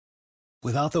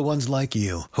Without the ones like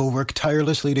you, who work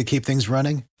tirelessly to keep things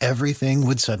running, everything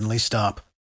would suddenly stop.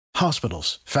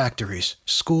 Hospitals, factories,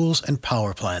 schools, and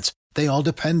power plants, they all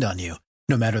depend on you.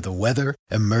 No matter the weather,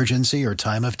 emergency, or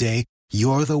time of day,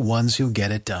 you're the ones who get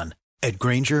it done. At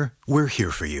Grainger, we're here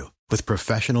for you with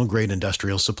professional-grade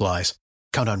industrial supplies.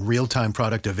 Count on real-time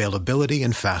product availability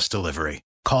and fast delivery.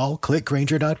 Call,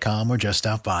 clickgrainger.com, or just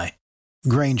stop by.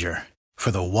 Grainger, for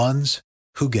the ones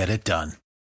who get it done.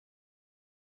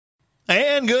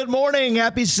 And good morning.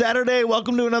 Happy Saturday.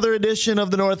 Welcome to another edition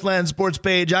of the Northland Sports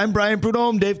Page. I'm Brian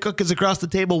Prudhomme. Dave Cook is across the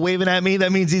table waving at me.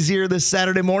 That means he's here this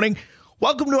Saturday morning.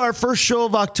 Welcome to our first show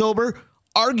of October.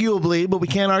 Arguably, but we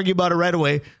can't argue about it right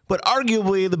away, but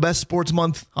arguably the best sports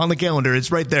month on the calendar.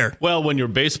 It's right there. Well, when your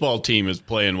baseball team is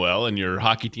playing well and your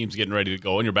hockey team's getting ready to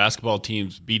go and your basketball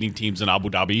team's beating teams in Abu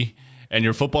Dhabi and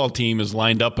your football team is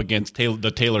lined up against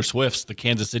the Taylor Swifts, the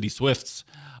Kansas City Swifts,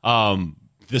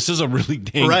 this is a really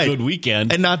dang good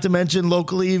weekend. And not to mention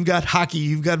locally, you've got hockey,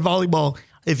 you've got volleyball.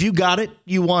 If you got it,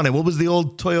 you want it. What was the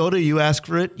old Toyota? You asked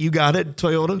for it, you got it,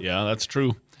 Toyota. Yeah, that's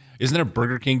true. Isn't there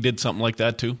Burger King did something like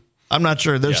that too? I'm not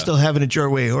sure. They're still having it your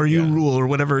way, or you rule, or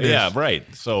whatever it is. Yeah, right.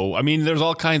 So, I mean, there's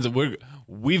all kinds of...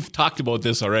 We've talked about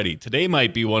this already. Today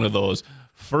might be one of those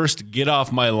first get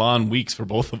off my lawn weeks for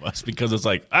both of us because it's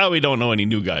like, we don't know any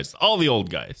new guys. All the old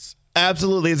guys.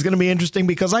 Absolutely. It's going to be interesting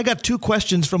because I got two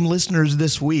questions from listeners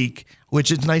this week,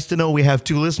 which is nice to know we have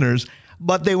two listeners,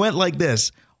 but they went like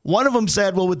this. One of them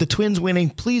said, well, with the Twins winning,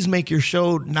 please make your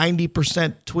show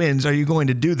 90% Twins. Are you going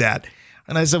to do that?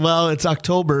 And I said, well, it's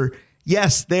October.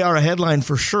 Yes, they are a headline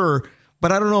for sure,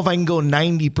 but I don't know if I can go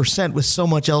 90% with so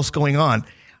much else going on.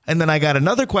 And then I got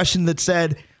another question that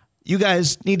said, you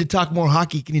guys need to talk more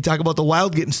hockey. Can you talk about the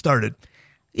Wild getting started?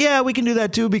 Yeah, we can do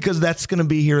that too because that's going to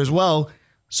be here as well.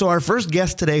 So our first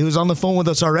guest today, who's on the phone with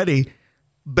us already,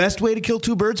 best way to kill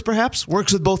two birds, perhaps?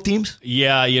 Works with both teams?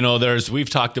 Yeah, we've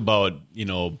talked about,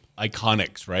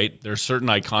 iconics, right? There's certain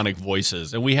iconic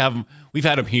voices, and we've had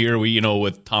them here,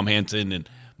 with Tom Hansen and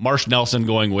Marsh Nelson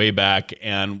going way back.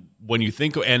 And when you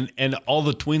think, and all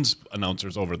the Twins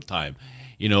announcers over the time,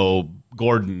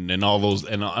 Gordon and all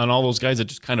those guys that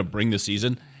just kind of bring the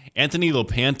season. Anthony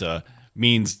LaPanta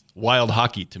means wild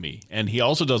hockey to me. And he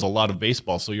also does a lot of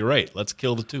baseball. So you're right. Let's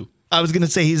kill the two. I was going to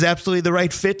say he's absolutely the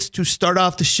right fit to start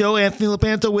off the show. Anthony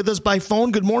LaPanta with us by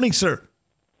phone. Good morning, sir.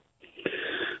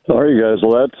 How are you guys?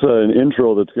 Well, that's an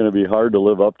intro that's going to be hard to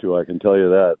live up to. I can tell you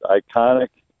that. Iconic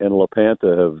and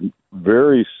LaPanta have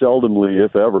very seldomly,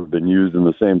 if ever, been used in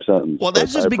the same sentence. Well,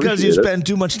 that's just because you spend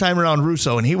too much time around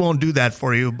Russo, and he won't do that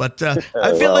for you. But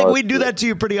I feel like we do that to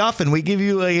you pretty often. We give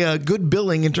you a good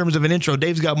billing in terms of an intro.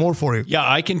 Dave's got more for you. Yeah,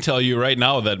 I can tell you right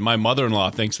now that my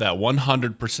mother-in-law thinks that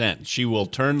 100%. She will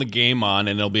turn the game on,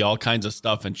 and there'll be all kinds of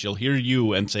stuff, and she'll hear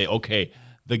you and say, okay,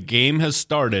 the game has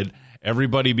started.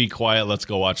 Everybody be quiet. Let's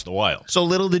go watch the Wild. So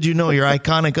little did you know you're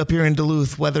iconic up here in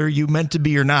Duluth, whether you meant to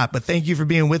be or not. But thank you for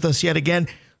being with us yet again.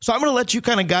 So I'm going to let you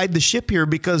kind of guide the ship here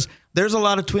because there's a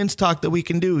lot of Twins talk that we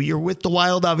can do. You're with the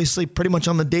Wild, obviously, pretty much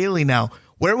on the daily now.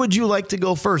 Where would you like to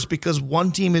go first? Because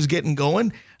one team is getting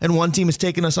going and one team is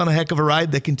taking us on a heck of a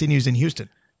ride that continues in Houston.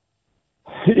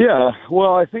 Yeah,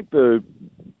 well, I think the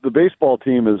baseball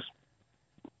team has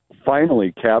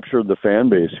finally captured the fan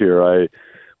base here. I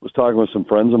was talking with some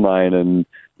friends of mine and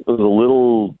was a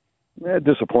little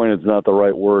disappointed is not the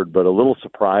right word, but a little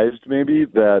surprised maybe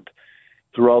that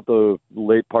throughout the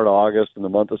late part of August and the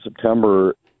month of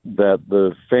September that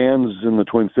the fans in the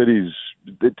Twin Cities,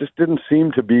 it just didn't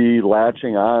seem to be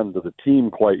latching on to the team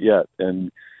quite yet.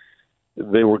 And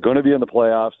they were going to be in the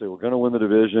playoffs. They were going to win the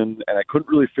division. And I couldn't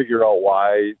really figure out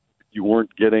why you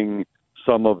weren't getting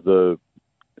some of the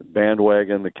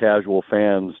bandwagon, the casual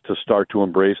fans to start to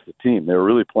embrace the team. They were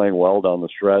really playing well down the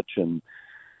stretch. And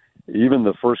even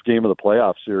the first game of the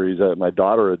playoff series, my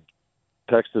daughter had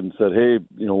texted and said, hey,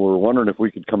 we're wondering if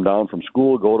we could come down from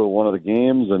school, go to one of the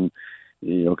games, and,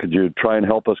 could you try and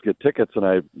help us get tickets? And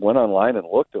I went online and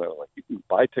looked, and I was like, you can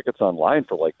buy tickets online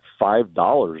for like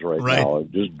 $5 right now.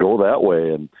 Just go that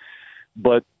way. And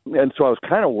so I was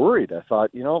kind of worried. I thought,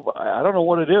 I don't know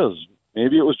what it is.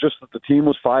 Maybe it was just that the team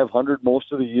was 500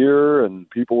 most of the year, and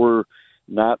people were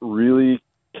not really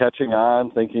catching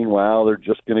on, thinking, wow, they're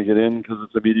just going to get in because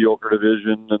it's a mediocre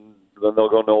division, and then they'll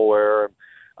go nowhere.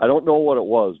 I don't know what it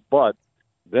was, but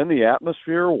then the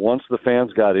atmosphere, once the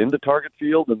fans got into Target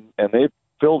Field, and they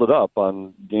filled it up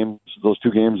on those two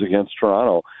games against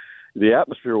Toronto, the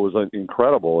atmosphere was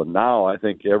incredible, and now I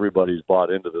think everybody's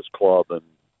bought into this club, and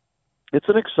it's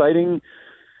an exciting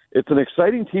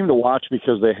team to watch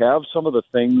because they have some of the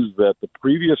things that the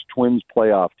previous Twins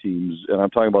playoff teams, and I'm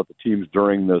talking about the teams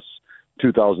during this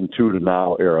 2002 to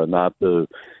now era, not the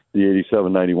the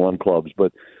 87-91 clubs.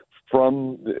 But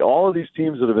from all of these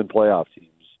teams that have been playoff teams,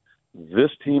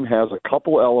 this team has a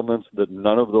couple elements that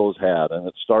none of those had, and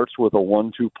it starts with a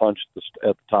 1-2 punch at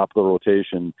the top of the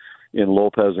rotation in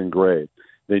Lopez and Gray.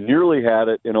 They nearly had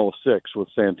it in 06 with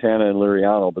Santana and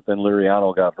Liriano, but then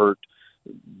Liriano got hurt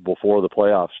before the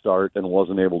playoffs start and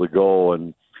wasn't able to go,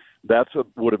 and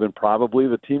would have been probably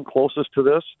the team closest to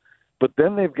this. But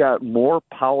then they've got more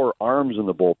power arms in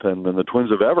the bullpen than the Twins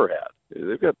have ever had.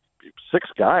 They've got 6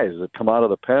 guys that come out of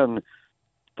the pen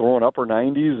throwing upper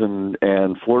 90s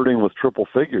and flirting with triple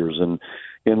figures. And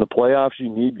in the playoffs, you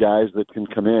need guys that can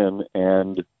come in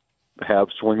and have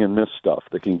swing and miss stuff,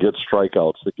 that can get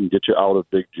strikeouts, that can get you out of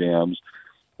big jams.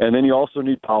 And then you also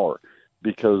need power,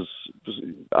 because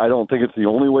I don't think it's the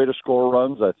only way to score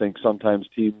runs. I think sometimes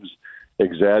teams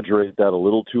exaggerate that a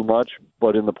little too much.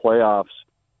 But in the playoffs,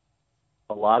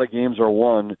 a lot of games are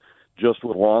won just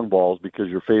with long balls because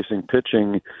you're facing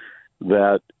pitching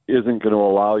that isn't going to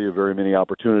allow you very many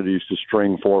opportunities to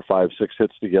string 4, 5, 6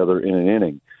 hits together in an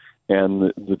inning.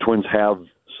 And the Twins have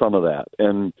some of that.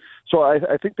 And so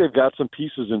I think they've got some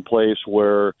pieces in place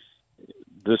where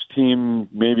this team,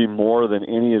 maybe more than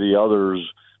any of the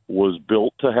others, was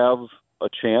built to have a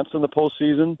chance in the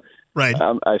postseason. Right.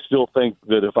 I still think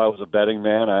that if I was a betting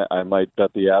man, I might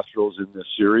bet the Astros in this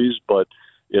series, but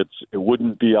it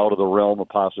wouldn't be out of the realm of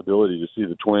possibility to see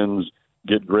the Twins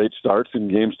get great starts in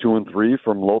games 2 and 3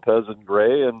 from Lopez and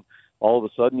Gray, and all of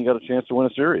a sudden you got a chance to win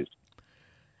a series.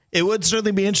 It would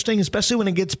certainly be interesting, especially when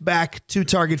it gets back to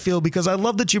Target Field, because I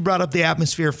love that you brought up the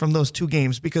atmosphere from those 2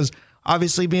 games, because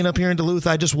obviously being up here in Duluth,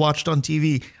 I just watched on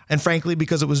TV, and frankly,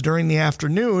 because it was during the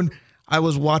afternoon, I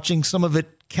was watching some of it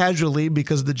casually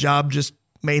because the job just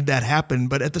made that happen.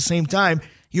 But at the same time,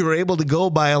 you were able to go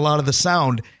by a lot of the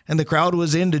sound, and the crowd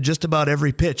was into just about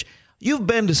every pitch. You've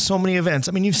been to so many events.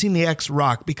 I mean, you've seen the X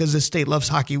Rock because this state loves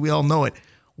hockey. We all know it.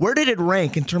 Where did it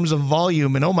rank in terms of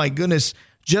volume? And oh my goodness,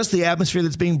 just the atmosphere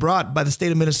that's being brought by the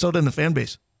state of Minnesota and the fan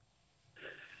base.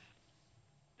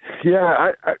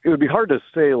 Yeah, it would be hard to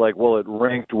say, like, well, it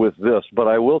ranked with this, but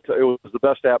I will tell you, it was the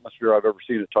best atmosphere I've ever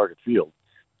seen at Target Field.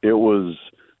 It was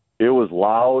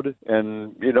loud,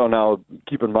 and, now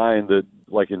keep in mind that,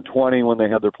 like in 20, when they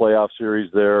had their playoff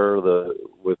series there,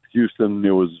 with Houston,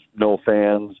 there was no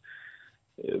fans.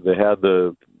 They had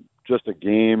just a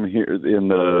game here in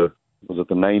the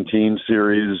 19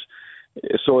 series.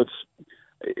 So it's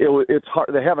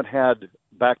hard. They haven't had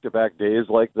back-to-back days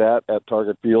like that at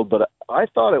Target Field, but I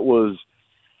thought it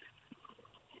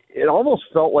almost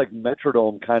felt like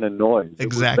Metrodome kind of noise.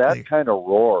 Exactly. It was that kind of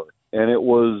roar, and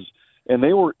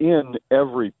they were in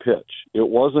every pitch. It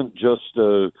wasn't just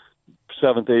a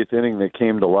 7th, 8th inning that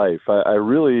came to life. I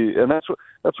really, and that's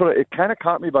what it kind of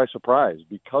caught me by surprise,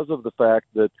 because of the fact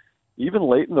that even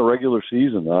late in the regular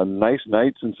season, on nice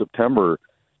nights in September,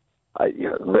 I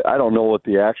don't know what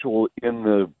the actual in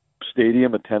the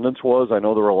stadium attendance was. I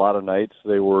know there were a lot of nights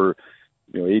they were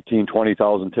 18,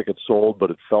 20,000 tickets sold,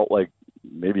 but it felt like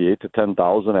maybe 8 to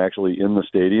 10,000 actually in the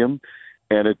stadium.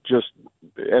 And it just,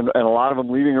 and a lot of them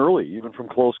leaving early, even from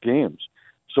close games.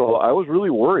 So I was really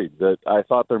worried that I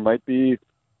thought there might be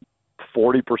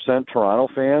 40% Toronto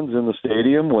fans in the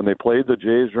stadium when they played the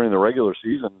Jays during the regular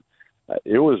season.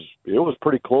 It was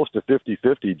pretty close to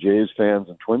 50-50 Jays fans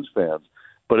and Twins fans,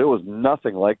 but it was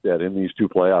nothing like that in these 2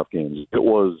 playoff games. It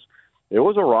was a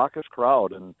raucous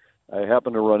crowd, and I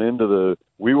happened to run into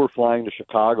we were flying to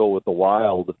Chicago with the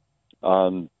Wild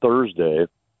on Thursday,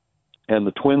 and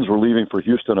the Twins were leaving for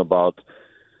Houston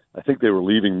I think they were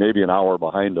leaving maybe an hour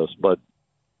behind us, but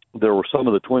there were some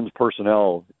of the Twins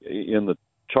personnel in the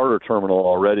charter terminal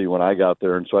already when I got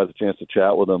there, and so I had a chance to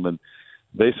chat with them, and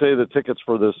they say the tickets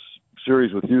for this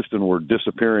series with Houston were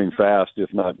disappearing fast,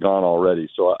 if not gone already.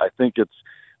 So I think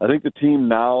the team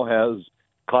now has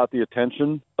caught the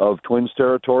attention of Twins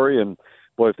territory, and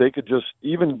boy, if they could just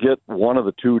even get one of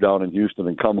the 2 down in Houston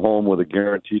and come home with a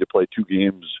guarantee to play 2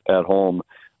 games at home,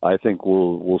 I think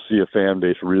we'll see a fan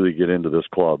base really get into this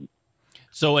club.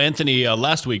 So, Anthony,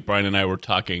 last week, Brian and I were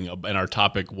talking, and our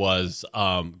topic was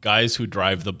guys who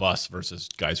drive the bus versus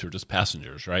guys who are just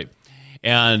passengers, right?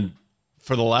 And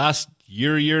for the last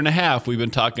year and a half, we've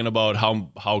been talking about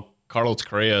how Carlos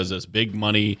Correa is this big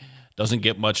money, doesn't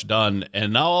get much done,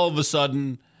 and now all of a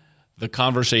sudden, the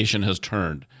conversation has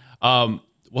turned.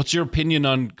 What's your opinion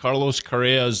on Carlos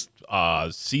Correa's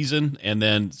season, and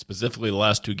then specifically the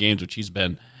last 2 games, which he's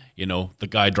been, the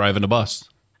guy driving a bus?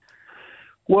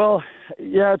 Well,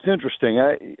 yeah, it's interesting.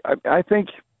 I think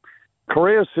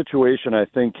Correa's situation, I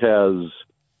think there's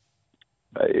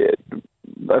a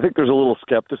little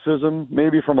skepticism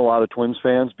maybe from a lot of Twins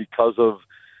fans because of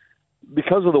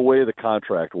because of the way the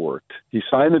contract worked. He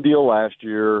signed the deal last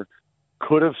year,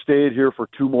 could have stayed here for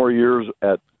 2 more years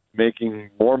at making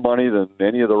more money than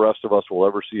any of the rest of us will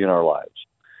ever see in our lives.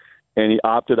 And he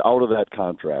opted out of that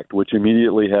contract, which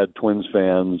immediately had Twins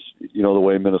fans, the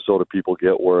way Minnesota people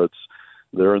get, where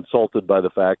they're insulted by the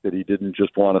fact that he didn't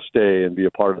just want to stay and be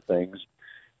a part of things.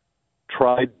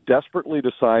 Tried desperately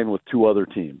to sign with 2 other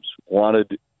teams.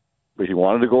 But he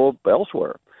wanted to go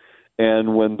elsewhere.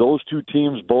 And when those 2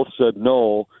 teams both said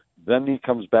no, then he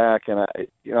comes back, and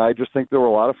I just think there were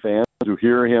a lot of fans who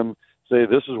hear him say,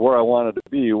 this is where I wanted to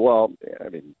be. Well, I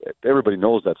mean, everybody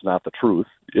knows that's not the truth.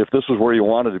 If this was where you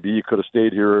wanted to be, you could have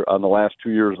stayed here on the last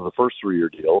 2 years of the first 3-year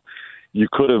deal. You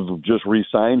could have just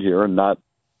re-signed here and not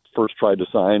first tried to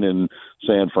sign in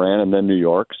San Fran and then New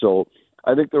York. So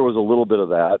I think there was a little bit of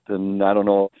that, and I don't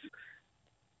know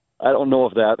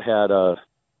if that had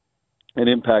an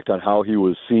impact on how he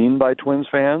was seen by Twins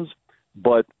fans,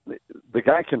 but the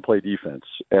guy can play defense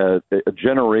at a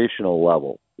generational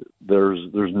level. There's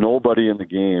nobody in the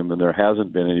game, and there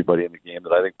hasn't been anybody in the game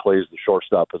that I think plays the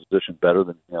shortstop position better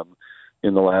than him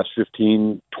in the last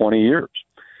 15, 20 years.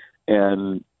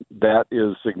 And that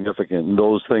is significant. And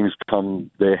those things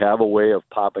they have a way of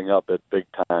popping up at big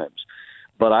times.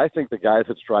 But I think the guy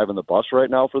that's driving the bus right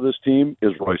now for this team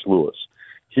is Royce Lewis.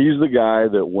 He's the guy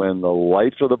that when the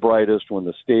lights are the brightest, when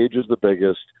the stage is the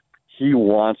biggest, he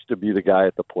wants to be the guy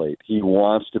at the plate. He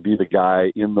wants to be the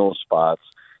guy in those spots.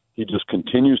 He just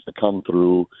continues to come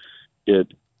through. It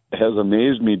has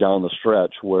amazed me down the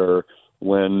stretch where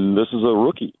when this is a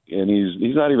rookie and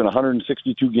he's not even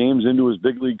 162 games into his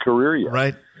big league career yet.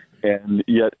 Right. And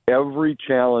yet every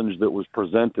challenge that was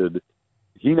presented,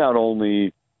 he not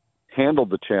only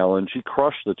handled the challenge, he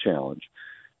crushed the challenge.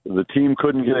 The team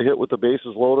couldn't get a hit with the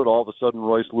bases loaded. All of a sudden,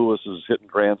 Royce Lewis is hitting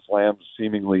grand slams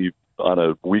seemingly on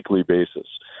a weekly basis.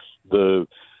 The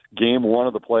game 1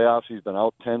 of the playoffs, he's been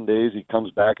out 10 days. He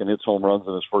comes back and hits home runs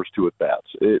in his first 2 at-bats.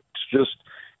 It's just,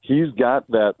 he's got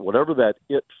that, whatever that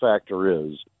it factor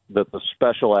is, that the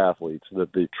special athletes,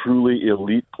 that the truly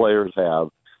elite players have.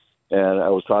 And I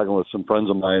was talking with some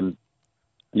friends of mine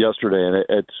yesterday,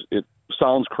 and it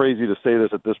sounds crazy to say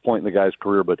this at this point in the guy's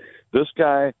career, but this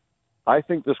guy, I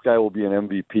think this guy will be an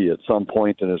MVP at some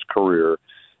point in his career,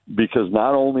 because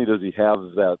not only does he have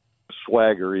that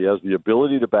swagger, he has the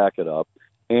ability to back it up,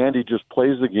 and he just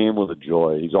plays the game with a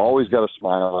joy. He's always got a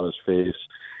smile on his face.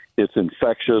 It's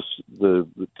infectious. The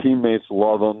teammates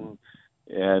love him.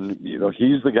 And,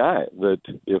 he's the guy that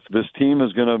if this team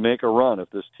is going to make a run, if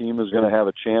this team is going to have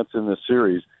a chance in this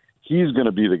series, he's going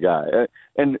to be the guy.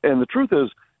 And the truth is,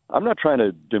 I'm not trying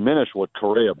to diminish what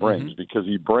Correa brings, because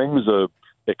he brings a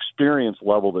experience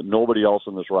level that nobody else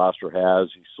in this roster has.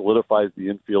 He solidifies the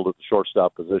infield at the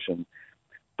shortstop position.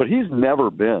 But he's never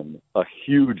been a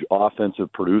huge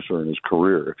offensive producer in his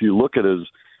career. If you look at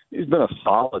he's been a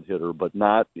solid hitter, but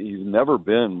he's never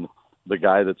been the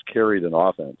guy that's carried an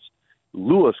offense.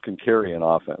 Lewis can carry an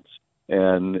offense.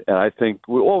 And I think,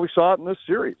 we saw it in this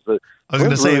series. I was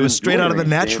going to say, it was straight out of the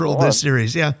natural this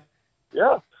series, yeah.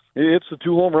 Yeah. It's the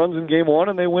 2 home runs in game 1,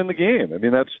 and they win the game. I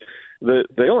mean,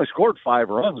 they only scored 5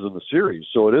 runs in the series,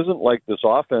 so it isn't like this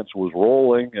offense was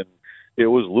rolling, and it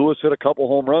was Lewis hit a couple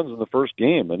home runs in the first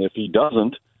game. And if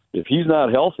he's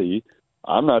not healthy,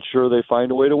 I'm not sure they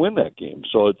find a way to win that game.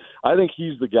 So I think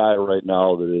he's the guy right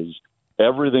now that is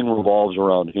everything revolves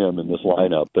around him in this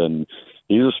lineup. And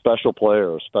he's a special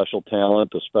player, a special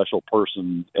talent, a special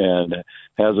person, and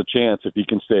has a chance, if he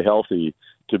can stay healthy,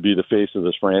 to be the face of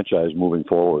this franchise moving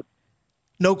forward.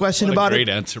 No question about it. Great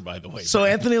answer, by the way. So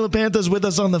Anthony LaPanta is with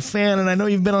us on The Fan, and I know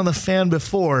you've been on The Fan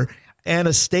before, and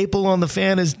a staple on The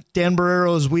Fan is Dan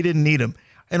Barrero's "We Didn't Need Him."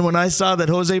 And when I saw that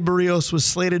Jose Barrios was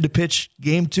slated to pitch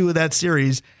game 2 of that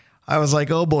series, I was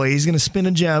like, oh boy, he's going to spin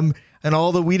a gem, and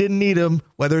all the "we didn't need him,"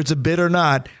 whether it's a bid or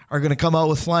not, are going to come out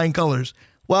with flying colors.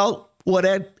 Well, what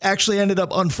actually ended up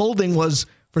unfolding was,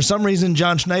 for some reason,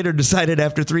 John Schneider decided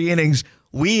after 3 innings,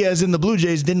 we, as in the Blue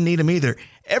Jays, didn't need him either.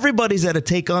 Everybody's had a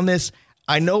take on this.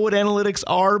 I know what analytics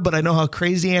are, but I know how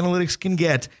crazy analytics can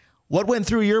get. What went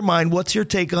through your mind? What's your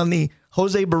take on the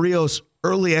Jose Barrios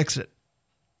early exit?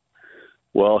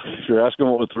 Well, if you're asking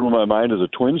what went through my mind as a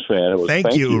Twins fan, it was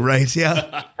thank you. Right,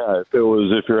 yeah.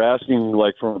 If you're asking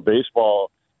like from a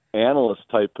baseball analyst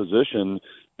type position,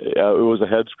 it was a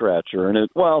head scratcher. And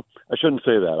I shouldn't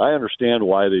say that. I understand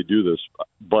why they do this,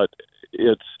 but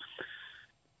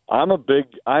I am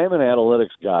an analytics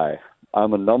guy.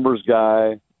 I'm a numbers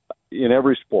guy in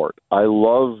every sport. I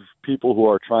love people who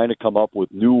are trying to come up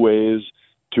with new ways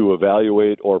to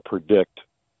evaluate or predict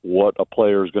what a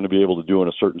player is going to be able to do in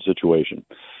a certain situation.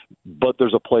 But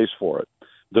there's a place for it.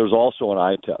 there's also an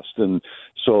eye test. And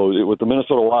so with the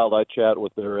Minnesota Wild, I chat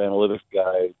with their analytics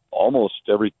guy almost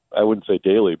I wouldn't say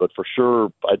daily, but for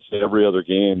sure I'd say every other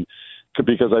game,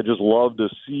 because I just love to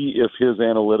see if his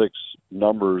analytics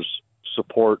numbers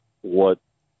support what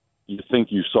you think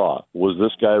you saw. Was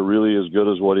this guy really as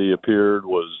good as what he appeared?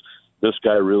 Was this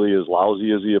guy really as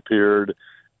lousy as he appeared?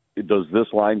 Does this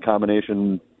line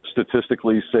combination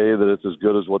statistically say that it's as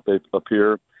good as what they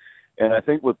appear? And I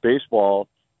think with baseball,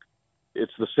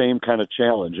 it's the same kind of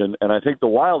challenge. And I think the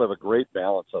Wild have a great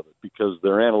balance of it, because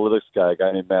their analytics guy, a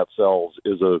guy named Matt Sells,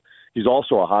 he's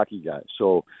also a hockey guy.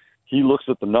 So he looks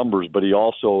at the numbers, but he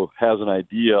also has an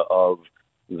idea of,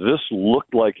 this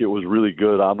looked like it was really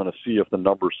good, I'm going to see if the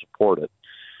numbers support it.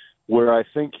 Where I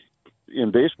think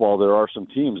in baseball there are some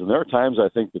teams, and there are times I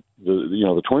think that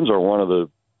the Twins are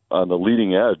on the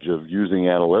leading edge of using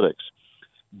analytics.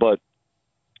 But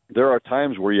there are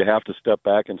times where you have to step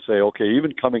back and say, okay,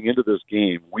 even coming into this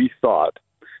game, we thought,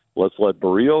 let's let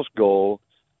Barrios go,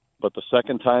 but the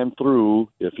second time through,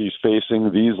 if he's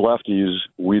facing these lefties,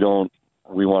 we want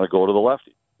to go to the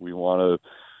lefty. We want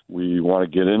to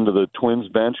get into the Twins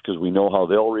bench because we know how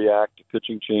they'll react to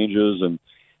pitching changes. And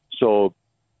so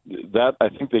that, I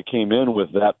think they came in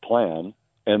with that plan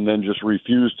and then just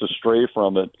refused to stray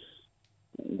from it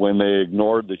when they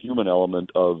ignored the human element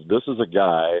of, this is a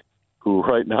guy who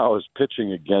right now is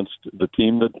pitching against the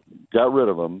team that got rid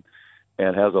of him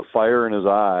and has a fire in his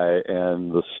eye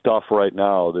and the stuff right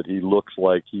now that he looks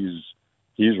like he's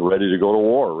ready to go to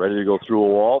war, ready to go through a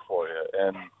wall for you.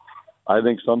 And I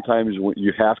think sometimes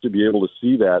you have to be able to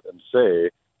see that and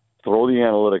say, throw the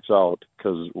analytics out,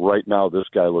 because right now this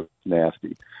guy looks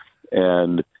nasty.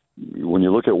 And when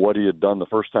you look at what he had done the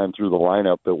first time through the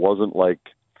lineup, it wasn't like,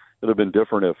 it would have been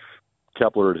different if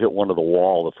Kepler had hit one to the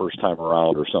wall the first time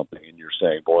around or something, and you're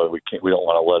saying, boy, we don't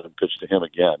want to let him pitch to him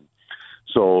again.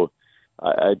 So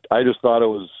I just thought it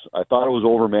was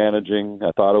over managing.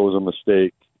 I thought it was a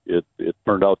mistake. It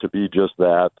turned out to be just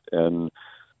that. And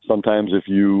sometimes if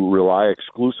you rely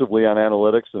exclusively on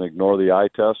analytics and ignore the eye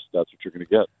test, that's what you're going to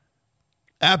get.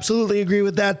 Absolutely agree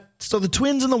with that. So the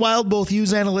Twins and the Wild both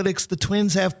use analytics. The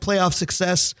Twins have playoff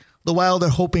success. The Wild are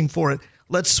hoping for it.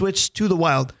 Let's switch to the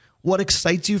Wild. What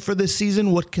excites you for this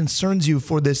season? What concerns you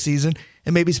for this season?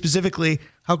 And maybe specifically,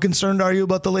 how concerned are you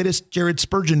about the latest Jared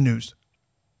Spurgeon news?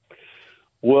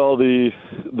 Well, the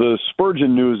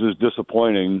Spurgeon news is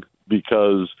disappointing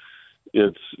because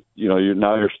it's,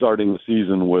 you're starting the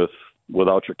season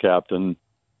without your captain,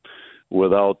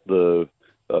 without the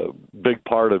big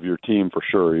part of your team for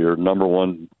sure. Your number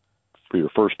one for your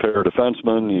first pair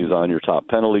defenseman. He's on your top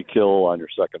penalty kill, on your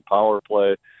second power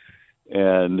play,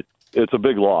 and it's a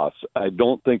big loss. I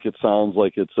don't think it sounds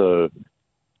like it's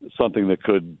something that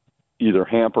could either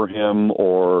hamper him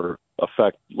or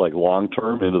affect like long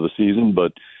term into the season,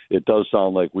 but it does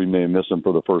sound like we may miss him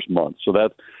for the first month. So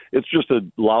it's just a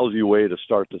lousy way to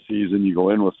start the season. You go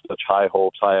in with such high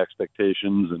hopes, high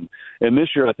expectations, and this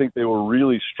year I think they were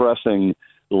really stressing,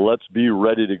 let's be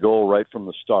ready to go right from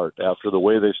the start. After the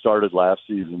way they started last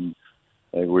season,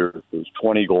 I think there was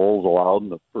 20 goals allowed in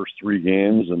the first 3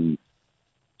 games, and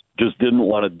just didn't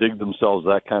want to dig themselves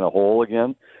that kind of hole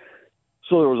again.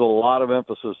 So there was a lot of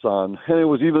emphasis on, and it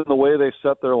was even the way they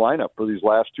set their lineup for these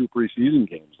last 2 preseason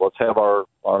games. Let's have our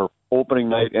opening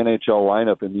night NHL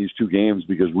lineup in these 2 games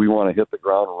because we want to hit the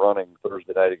ground running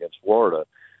Thursday night against Florida.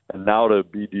 And now to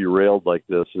be derailed like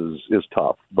this is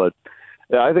tough. But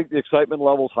yeah, I think the excitement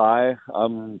level's high.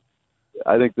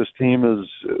 I think this team is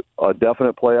a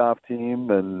definite playoff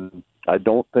team, and I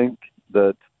don't think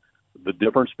that the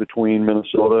difference between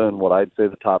Minnesota and what I'd say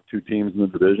the top 2 teams in the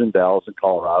division, Dallas and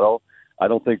Colorado, I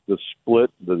don't think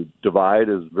the divide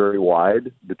is very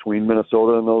wide between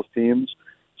Minnesota and those teams.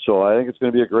 So I think it's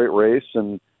going to be a great race,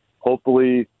 and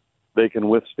hopefully they can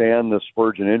withstand this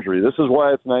Spurgeon injury. This is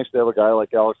why it's nice to have a guy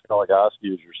like Alex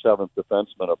Kologowski as your 7th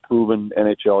defenseman, a proven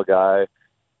NHL guy.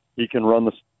 He can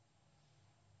run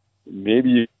maybe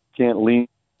you can't lean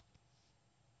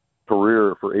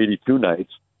career for 82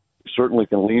 nights. You certainly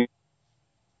can lean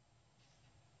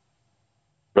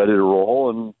ready to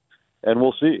roll, and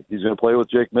we'll see. He's going to play with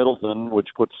Jake Middleton, which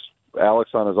puts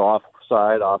Alex on his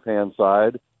offhand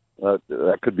side.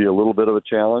 That could be a little bit of a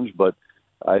challenge, but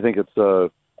I think it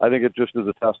just is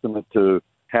a testament to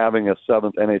having a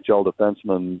 7th NHL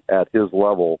defenseman at his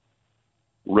level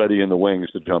ready in the wings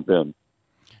to jump in.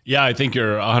 Yeah, I think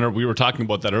you're 100. We were talking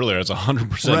about that earlier. It's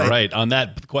 100% right on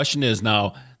that. The question is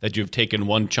now that you've taken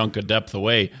one chunk of depth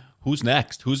away, who's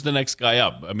next? Who's the next guy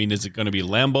up? I mean, is it going to be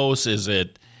Lambos?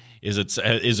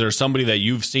 Is there somebody that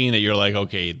you've seen that you're like,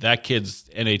 okay, that kid's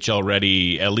NHL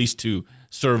ready at least to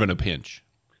serve in a pinch?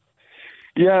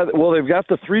 Yeah, well, they've got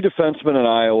the three defensemen in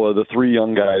Iowa, the three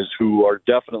young guys who are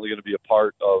definitely going to be a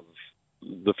part of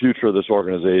the future of this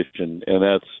organization, and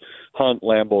that's Hunt,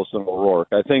 Lambos, and O'Rourke.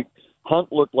 I think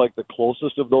Hunt looked like the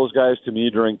closest of those guys to me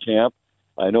during camp.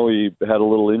 I know he had a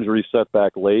little injury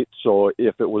setback late, so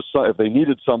if they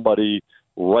needed somebody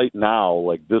right now,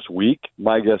 like this week,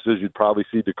 my guess is you'd probably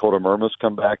see Dakota Murmas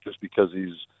come back just because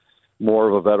he's more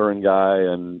of a veteran guy.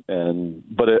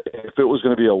 But if it was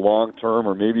going to be a long term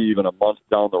or maybe even a month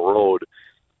down the road,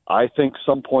 I think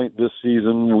some point this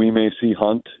season we may see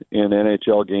Hunt in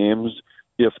NHL games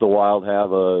if the Wild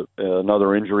have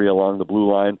another injury along the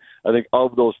blue line. I think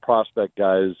of those prospect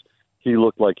guys, he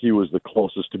looked like he was the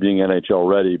closest to being NHL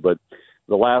ready. But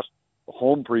the last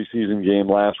home preseason game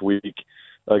last week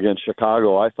against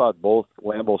Chicago, I thought both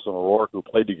Lambos and O'Rourke, who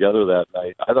played together that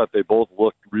night, I thought they both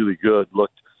looked really good,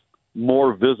 looked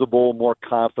more visible, more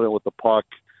confident with the puck,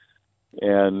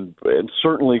 and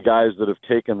certainly guys that have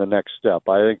taken the next step.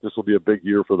 I think this will be a big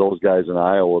year for those guys in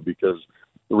Iowa, because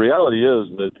the reality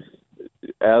is that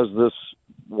as this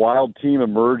Wild team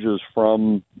emerges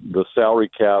from the salary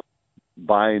cap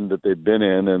bind that they've been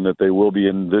in and that they will be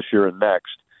in this year and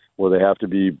next, where they have to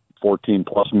be 14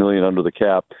 plus million under the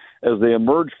cap, as they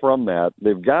emerge from that,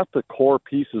 they've got the core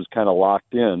pieces kind of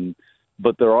locked in,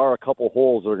 but there are a couple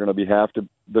holes that are going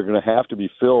to have to be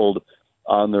filled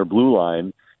on their blue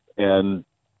line. And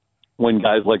when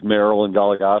guys like Merrill and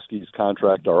Goligoski's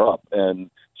contract are up, and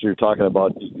so you're talking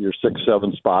about your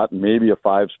 6-7 spot and maybe a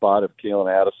 5 spot if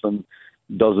Kalen Addison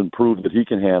doesn't prove that he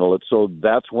can handle it. So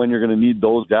that's when you're going to need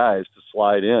those guys to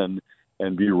slide in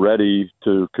and be ready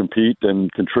to compete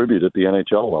and contribute at the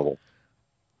NHL level.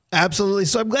 Absolutely.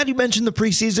 So I'm glad you mentioned the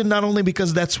preseason, not only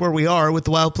because that's where we are with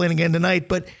the Wild playing again tonight,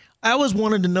 but I always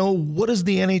wanted to know, what does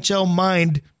the NHL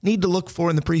mind need to look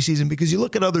for in the preseason? Because you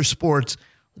look at other sports,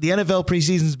 the NFL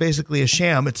preseason is basically a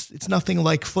sham. It's nothing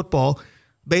like football.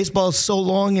 Baseball is so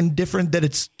long and different that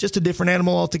it's just a different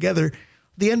animal altogether.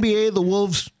 The NBA, the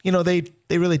Wolves,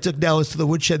 they really took Dallas to the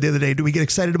woodshed the other day. Do we get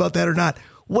excited about that or not?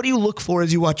 What do you look for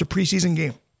as you watch a preseason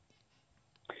game?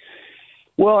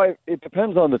 Well, it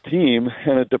depends on the team,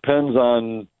 and it depends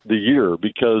on the year,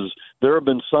 because there have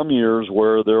been some years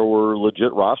where there were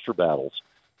legit roster battles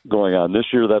going on. This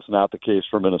year, that's not the case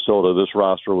for Minnesota. This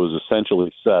roster was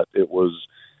essentially set.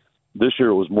 This year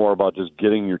it was more about just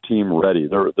getting your team ready.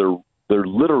 There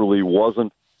literally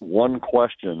wasn't one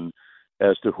question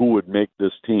as to who would make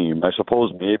this team. I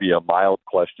suppose maybe a mild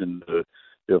question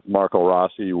if Marco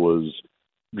Rossi was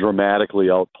dramatically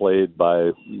outplayed by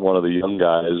one of the young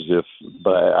guys,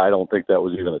 but I don't think that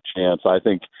was even a chance. I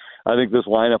think this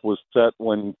lineup was set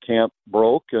when camp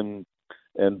broke, and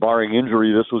barring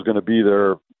injury, this was going to be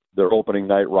their opening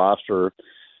night roster.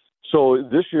 So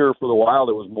this year for the Wild,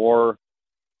 it was more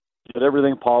get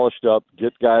everything polished up,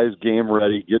 get guys game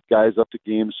ready, get guys up to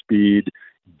game speed,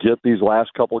 get these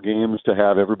last couple games to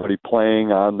have everybody playing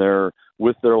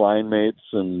with their line mates,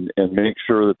 and make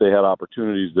sure that they had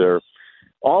opportunities there.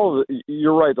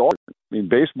 You're right.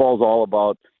 Baseball's all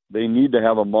about, they need to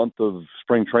have a month of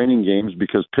spring training games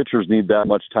because pitchers need that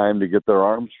much time to get their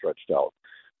arms stretched out.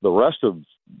 The rest of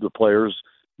the players,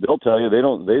 they'll tell you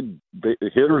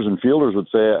hitters and fielders would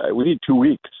say, we need 2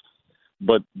 weeks,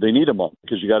 but they need a month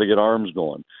because you got to get arms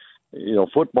going.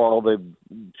 Football,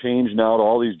 they've changed now to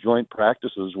all these joint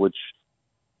practices, which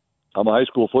I'm a high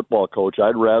school football coach.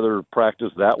 I'd rather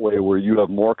practice that way, where you have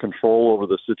more control over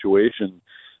the situation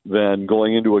than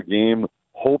going into a game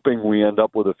hoping we end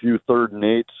up with a few 3rd and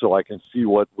 8s so I can see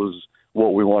what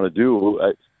we want to do.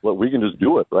 We can just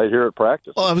do it right here at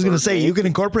practice. Oh, I was going to say, you can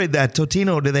incorporate that.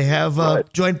 Totino, do they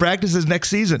have joint practices next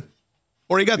season?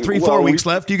 Or you got 3-4 weeks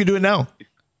left, you can do it now.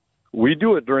 We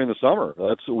do it during the summer.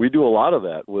 We do a lot of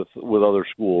that with other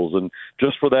schools, and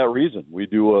just for that reason, we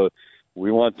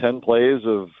want 10 plays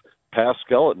of pass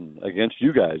skeleton against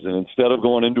you guys, and instead of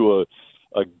going into a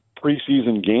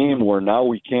preseason game where now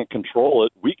we can't control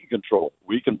it, we can control it.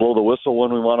 We can blow the whistle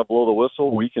when we want to blow the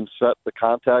whistle. We can set the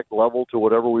contact level to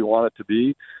whatever we want it to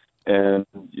be, and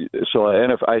so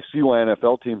I see why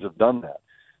NFL teams have done that.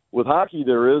 With hockey,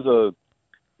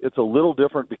 it's a little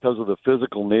different because of the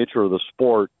physical nature of the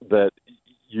sport, that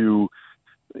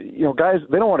guys,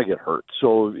 they don't want to get hurt.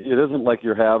 So it isn't like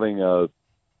you're having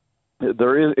it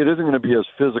isn't going to be as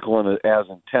physical and as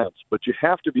intense, but you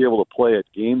have to be able to play at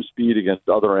game speed against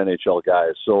other NHL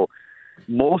guys. So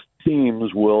most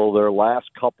teams will, their last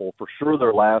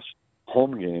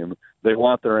home game, they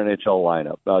want their NHL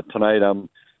lineup. Tonight,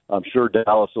 I'm sure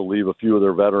Dallas will leave a few of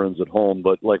their veterans at home,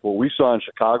 but like what we saw in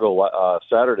Chicago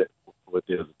Saturday,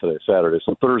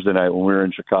 so Thursday night when we were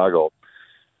in Chicago,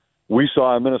 we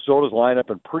saw Minnesota's lineup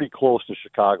and pretty close to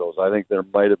Chicago's. I think there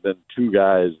might have been two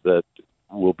guys that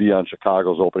will be on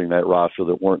Chicago's opening night roster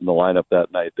that weren't in the lineup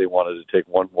that night. They wanted to take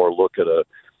one more look at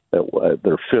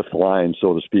their fifth line,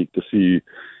 so to speak, to see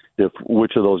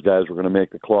which of those guys were going to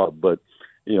make the club. But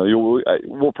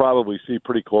we'll probably see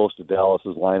pretty close to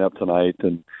Dallas's lineup tonight,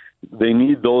 and they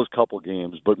need those couple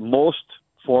games. But most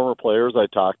former players I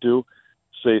talk to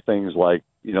say things like,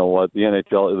 you know what, the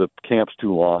NHL, the camp's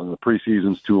too long, the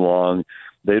preseason's too long.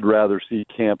 They'd rather see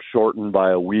camp shortened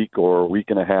by a week or a week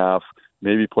and a half,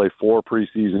 maybe play 4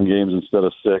 preseason games instead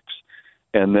of 6,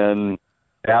 and then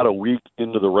add a week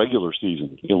into the regular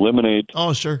season. Eliminate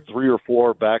 3 or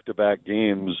 4 back-to-back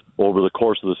games over the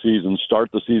course of the season. Start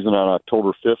the season on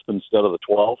October 5th instead of the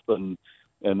 12th, and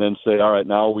then say, all right,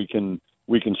 now we can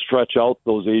stretch out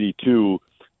those 82.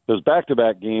 Because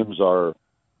back-to-back games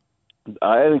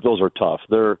I think those are tough.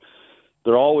 They're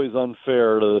always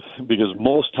unfair because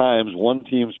most times one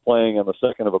team's playing on the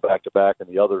second of a back-to-back and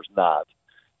the other's not.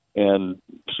 And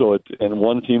so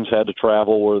one team's had to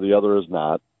travel where the other is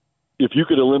not. If you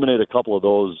could eliminate a couple of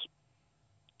those,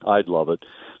 I'd love it.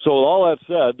 So with all that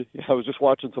said, I was just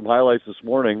watching some highlights this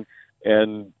morning,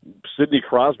 and Sidney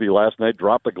Crosby last night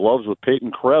dropped the gloves with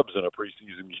Peyton Krebs in a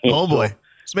preseason game. Oh, boy.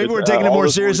 So maybe we're taking it more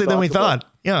seriously than we thought.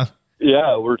 Yeah.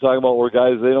 Yeah, we're talking about where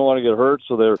guys, they don't want to get hurt,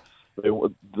 so the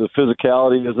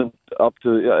physicality isn't up to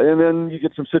 – and then you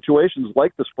get some situations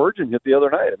like the Spurgeon hit the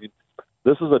other night. I mean,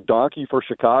 this is a donkey for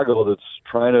Chicago that's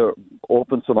trying to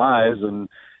open some eyes, and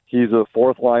he's a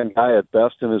fourth-line guy at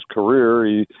best in his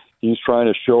career. He's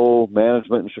trying to show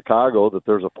management in Chicago that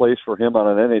there's a place for him on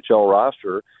an NHL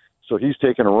roster. So he's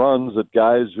taking runs at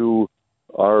guys who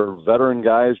are veteran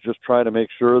guys just trying to make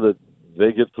sure that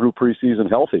they get through preseason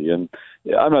healthy. And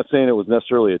I'm not saying it was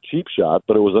necessarily a cheap shot,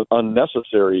 but it was an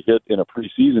unnecessary hit in a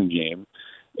preseason game.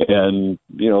 And,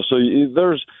 so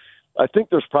I think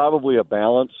there's probably a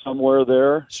balance somewhere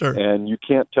there. Sure. And you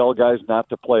can't tell guys not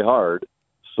to play hard.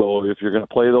 So if you're going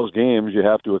to play those games, you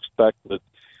have to expect that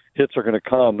hits are going to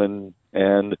come,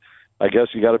 and I guess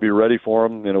you got to be ready for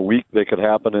them. In a week, they could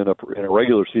happen in a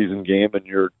regular season game, and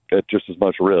you're at just as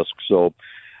much risk. So,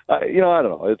 I don't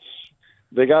know.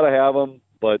 They got to have them,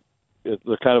 but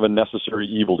they're kind of a necessary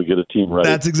evil to get a team ready.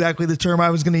 That's exactly the term I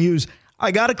was going to use.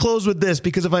 I got to close with this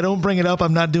because if I don't bring it up,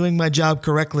 I'm not doing my job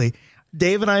correctly.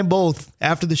 Dave and I both,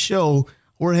 after the show,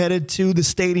 were headed to the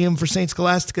stadium for St.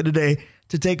 Scholastica today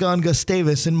to take on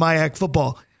Gustavus in MIAC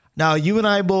football. Now, you and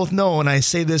I both know, and I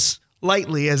say this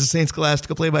lightly as a St.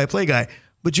 Scholastica play-by-play guy,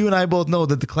 but you and I both know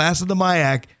that the class of the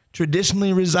MIAC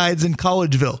traditionally resides in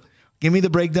Collegeville. Give me the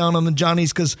breakdown on the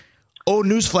Johnnies because,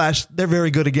 newsflash, they're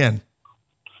very good again.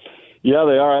 Yeah,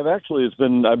 they are. I've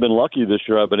been lucky this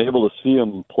year. I've been able to see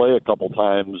them play a couple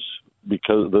times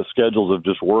because the schedules have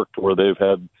just worked where they've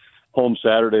had home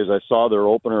Saturdays. I saw their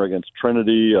opener against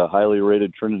Trinity, a highly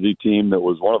rated Trinity team that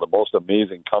was one of the most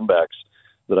amazing comebacks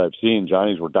that I've seen.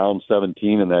 Johnnies were down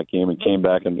 17 in that game and came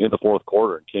back in the fourth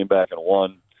quarter and came back and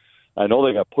won. I know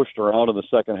they got pushed around in the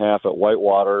second half at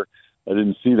Whitewater. I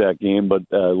didn't see that game, but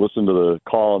listened to the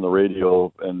call on the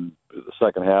radio, and the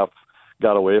second half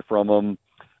got away from them.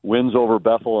 Wins over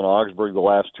Bethel and Augsburg the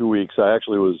last 2 weeks. I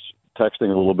actually was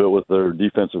texting a little bit with their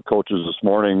defensive coaches this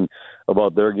morning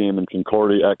about their game in against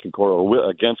Concordia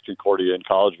in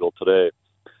Collegeville today.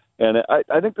 And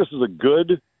I think this is a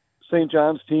good St.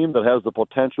 John's team that has the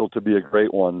potential to be a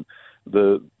great one.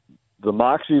 The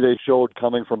moxie they showed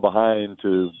coming from behind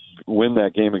to win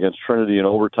that game against Trinity in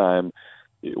overtime,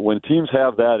 when teams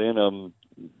have that in them,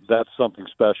 that's something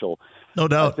special. No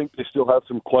doubt. I think they still have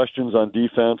some questions on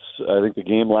defense. I think the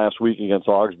game last week against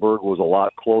Augsburg was a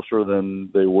lot closer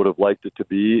than they would have liked it to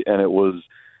be, and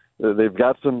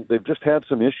they've just had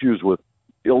some issues with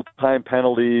ill-timed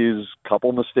penalties,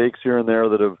 couple mistakes here and there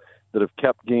that have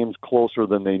kept games closer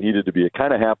than they needed to be. It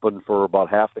kind of happened for about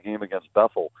half the game against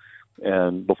Bethel,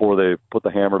 and before they put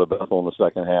the hammer to Bethel in the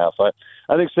second half.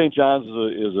 I think St. John's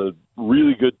is a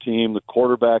really good team. The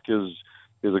quarterback is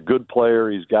a good player.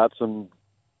 He's got some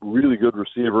really good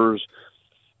receivers.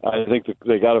 I think that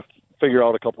they got to figure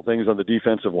out a couple things on the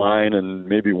defensive line and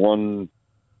maybe one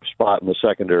spot in the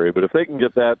secondary. But if they can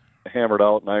get that hammered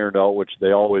out and ironed out, which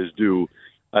they always do,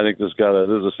 I think this is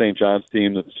a St. John's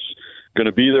team that's going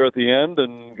to be there at the end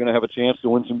and going to have a chance to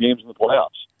win some games in the playoffs.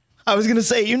 I was going to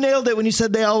say, you nailed it when you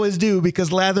said they always do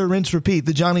because lather, rinse, repeat.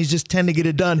 The Johnnies just tend to get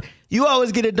it done. You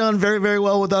always get it done very, very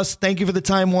well with us. Thank you for the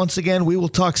time once again. We will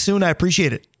talk soon. I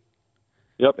appreciate it.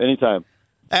 Yep, anytime.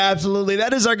 Absolutely.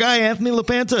 That is our guy, Anthony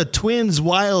LaPanta. Twins,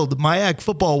 Wild, MIAC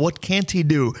football. What can't he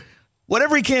do?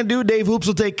 Whatever he can't do, Dave Hoops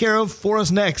will take care of for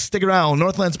us next. Stick around.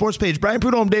 Northland Sports Page. Brian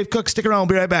Prudhomme, Dave Cook. Stick around.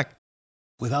 We'll be right back.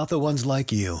 Without the ones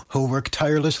like you, who work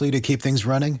tirelessly to keep things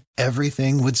running,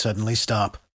 everything would suddenly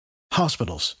stop.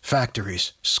 Hospitals,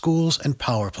 factories, schools, and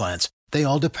power plants, they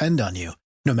all depend on you.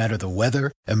 No matter the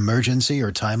weather, emergency,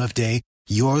 or time of day,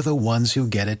 you're the ones who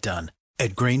get it done.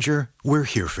 At Grainger, we're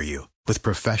here for you with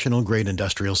professional-grade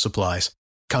industrial supplies.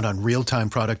 Count on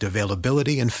real-time product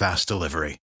availability and fast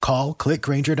delivery. Call,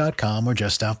 clickgrainger.com, or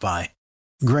just stop by.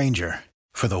 Grainger,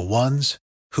 for the ones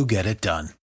who get it done.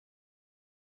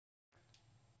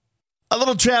 A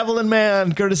little traveling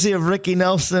man, courtesy of Ricky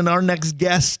Nelson, our next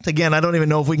guest. Again, I don't even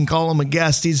know if we can call him a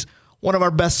guest. He's one of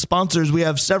our best sponsors. We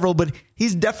have several, but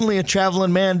he's definitely a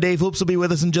traveling man. Dave Hoops will be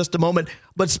with us in just a moment.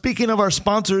 But speaking of our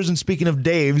sponsors and speaking of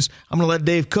Dave's, I'm going to let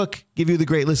Dave Cook give you the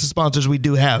great list of sponsors we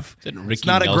do have. It's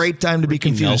not a great time to be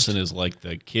confused. Nelson is like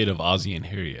the kid of Ozzie and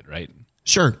Harriet, right?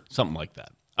 Sure. Something like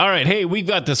that. All right. Hey, we've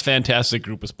got this fantastic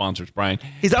group of sponsors, Brian.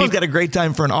 He's always got a great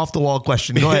time for an off-the-wall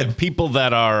question. Go ahead. People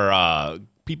that are...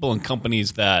 people and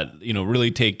companies that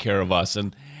really take care of us,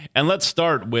 and let's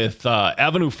start with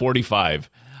Avenue 45.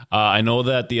 I know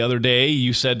that the other day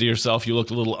you said to yourself you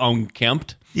looked a little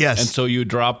unkempt. Yes, and so you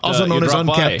dropped. Also known as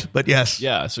unkempt, but yes,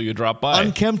 yeah. So you dropped by.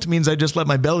 Unkempt means I just let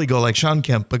my belly go like Sean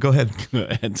Kemp. But go ahead.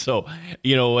 And so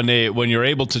when you're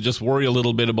able to just worry a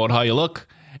little bit about how you look,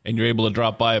 and you're able to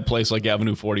drop by a place like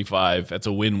Avenue 45, that's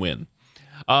a win-win.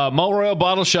 Mount Royal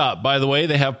Bottle Shop, by the way,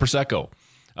 they have Prosecco.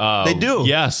 They do.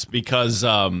 Yes, because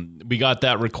we got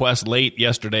that request late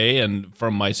yesterday and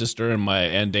from my sister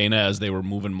and Dana as they were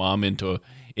moving Mom into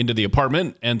the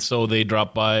apartment. And so they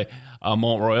dropped by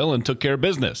Mount Royal and took care of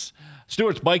business.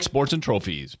 Stewart's Bike Sports and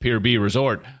Trophies, Pier B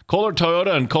Resort, Kohler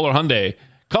Toyota and Kohler Hyundai,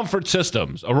 Comfort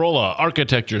Systems, Arola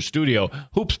Architecture Studio,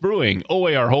 Hoops Brewing,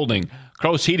 OAR Holding,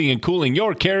 Kraus Heating and Cooling,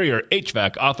 your Carrier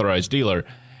HVAC authorized dealer,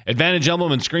 Advantage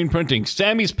Emblem and Screen Printing,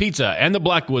 Sammy's Pizza, and the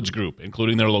Blackwoods Group,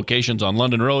 including their locations on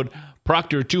London Road,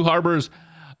 Proctor, Two Harbors,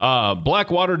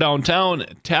 Blackwater downtown,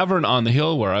 Tavern on the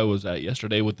Hill, where I was at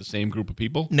yesterday with the same group of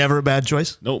people. Never a bad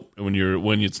choice. Nope. When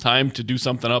it's time to do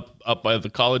something up by the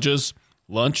colleges,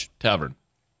 lunch, Tavern.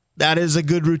 That is a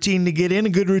good routine to get in. A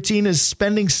good routine is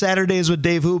spending Saturdays with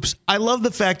Dave Hoops. I love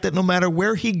the fact that no matter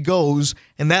where he goes,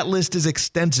 and that list is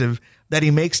extensive, that he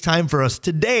makes time for us.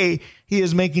 Today, he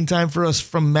is making time for us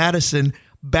from Madison.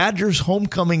 Badgers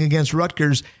homecoming against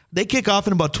Rutgers. They kick off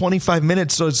in about 25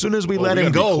 minutes, so as soon as we let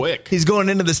him go, he's going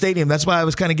into the stadium. That's why I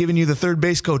was kind of giving you the third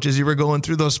base coach as you were going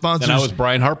through those sponsors. And I was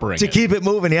Brian Harpering. To keep it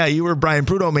moving. Yeah, you were Brian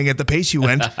Prudhoming at the pace you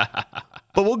went.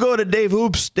 But we'll go to Dave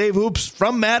Hoops. Dave Hoops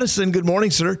from Madison. Good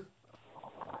morning, sir.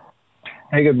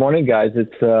 Hey, good morning, guys.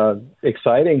 It's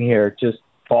exciting here. Just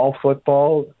fall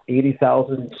football,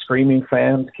 80,000 screaming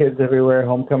fans, kids everywhere,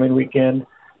 homecoming weekend.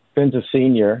 Finn's a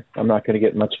senior. I'm not going to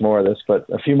get much more of this, but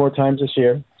a few more times this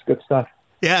year. It's good stuff.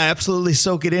 Yeah, absolutely.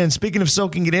 Soak it in. Speaking of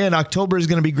soaking it in, October is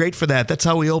going to be great for that. That's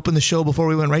how we opened the show before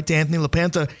we went right to Anthony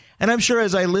LaPanta. And I'm sure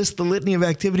as I list the litany of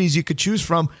activities you could choose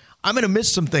from, I'm going to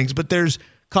miss some things, but there's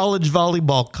college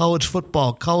volleyball, college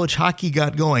football, college hockey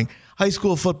got going, high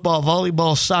school football,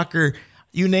 volleyball, soccer,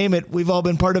 you name it. We've all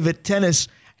been part of it. Tennis.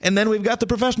 And then we've got the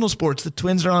professional sports. The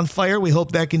Twins are on fire. We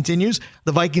hope that continues.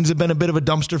 The Vikings have been a bit of a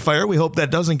dumpster fire. We hope that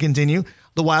doesn't continue.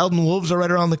 The Wild and Wolves are right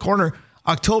around the corner.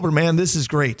 October, man, this is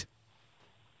great.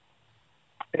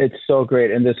 It's so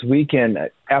great. And this weekend,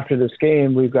 after this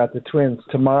game, we've got the Twins.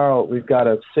 Tomorrow, we've got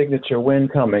a signature win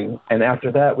coming. And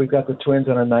after that, we've got the Twins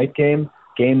on a night game.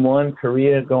 Game one,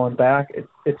 Korea going back.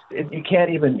 You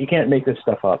can't make this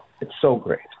stuff up. It's so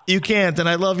great. You can't, and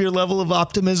I love your level of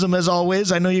optimism as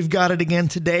always. I know you've got it again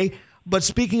today. But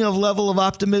speaking of level of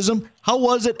optimism, how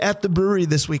was it at the brewery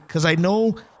this week? Because I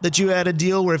know that you had a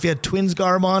deal where if you had Twins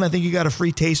garb on, I think you got a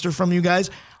free taster from you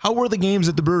guys. How were the games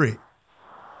at the brewery?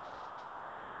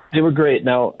 They were great.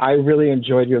 Now, I really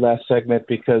enjoyed your last segment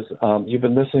because you've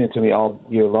been listening to me all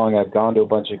year long. I've gone to a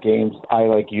bunch of games. I,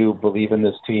 like you, believe in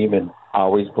this team and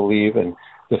always believe. And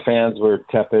the fans were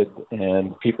tepid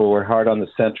and people were hard on the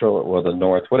Central or the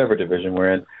North, whatever division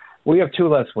we're in. We have 2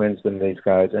 less wins than these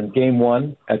guys. And game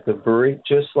one at the brewery,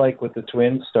 just like with the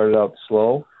Twins, started out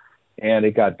slow and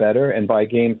it got better. And by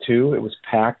game 2, it was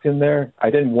packed in there. I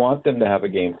didn't want them to have a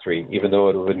game 3, even though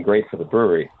it would have been great for the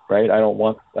brewery, right? I don't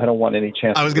want any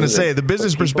chance. I was going to say the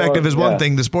business perspective is one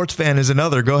thing. The sports fan is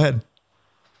another. Go ahead.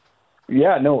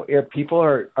 Yeah, no, people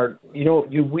are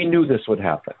we knew this would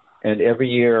happen. And every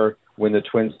year when the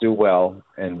Twins do well,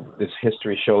 and this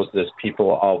history shows this, people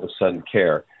all of a sudden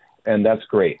care. And that's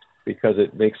great because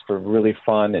it makes for really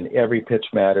fun and every pitch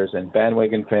matters. And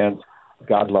bandwagon fans,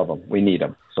 God love them. We need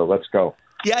them. So let's go.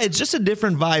 Yeah, it's just a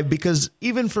different vibe because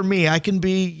even for me, I can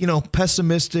be,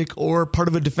 pessimistic or part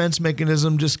of a defense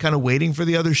mechanism, just kind of waiting for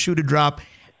the other shoe to drop.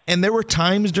 And there were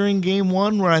times during game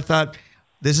one where I thought,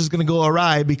 this is going to go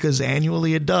awry because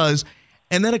annually it does.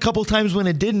 And then a couple times when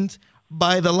it didn't,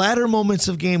 by the latter moments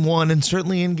of game one and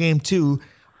certainly in game two,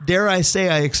 dare I say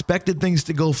I expected things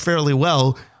to go fairly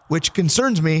well, which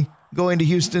concerns me going to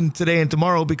Houston today and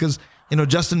tomorrow because,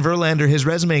 Justin Verlander, his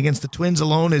resume against the Twins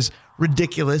alone is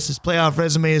ridiculous. His playoff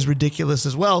resume is ridiculous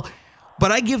as well.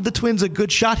 But I give the Twins a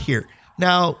good shot here.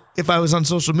 Now, if I was on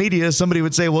social media, somebody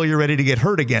would say, well, you're ready to get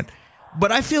hurt again.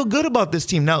 But I feel good about this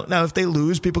team. Now, if they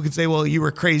lose, people could say, well, you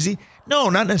were crazy. No,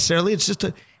 not necessarily. It's just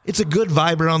it's a good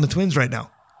vibe around the Twins right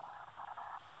now.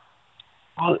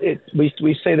 Well,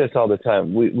 we say this all the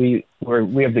time. We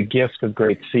have the gift of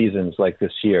great seasons like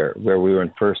this year, where we were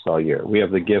in first all year. We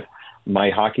have the gift.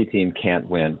 My hockey team can't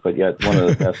win, but yet one of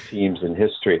the best teams in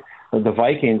history. The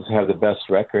Vikings have the best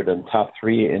record and top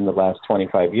three in the last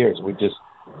 25 years.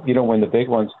 You don't win the big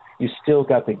ones. You still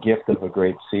got the gift of a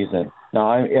great season.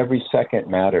 Now, every second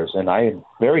matters, and I am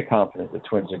very confident the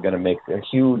Twins are going to make a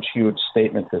huge, huge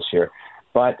statement this year.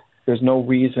 But there's no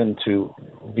reason to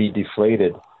be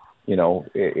deflated,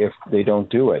 if they don't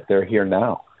do it. They're here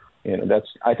now.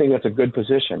 I think that's a good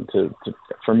position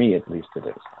for me, at least it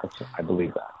is. I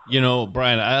believe that.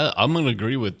 Brian, I'm going to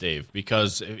agree with Dave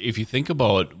because if you think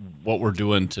about what we're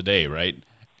doing today, right,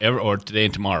 or today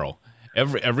and tomorrow,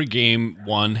 every game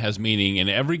one has meaning, and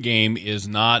every game is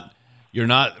not. You're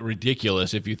not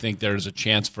ridiculous if you think there's a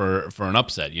chance for an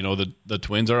upset. The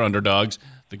Twins are underdogs,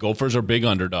 the Gophers are big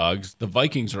underdogs, the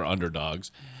Vikings are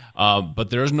underdogs,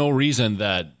 but there's no reason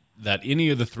that any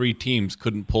of the three teams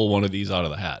couldn't pull one of these out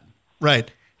of the hat.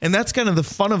 Right. And that's kind of the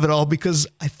fun of it all because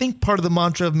I think part of the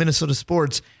mantra of Minnesota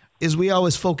sports is we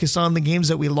always focus on the games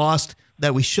that we lost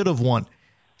that we should have won.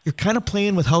 You're kind of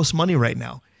playing with house money right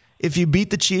now. If you beat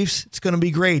the Chiefs, it's going to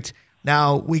be great.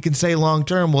 Now, we can say long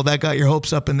term, well, that got your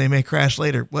hopes up and they may crash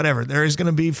later. Whatever. There is going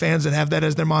to be fans that have that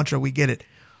as their mantra. We get it.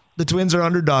 The Twins are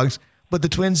underdogs, but the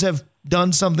Twins have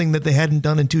done something that they hadn't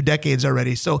done in 2 decades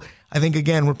already. So I think,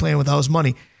 again, we're playing with house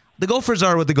money. The Gophers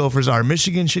are what the Gophers are.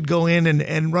 Michigan should go in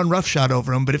and run roughshod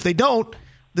over them. But if they don't,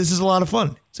 this is a lot of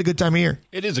fun. It's a good time of year.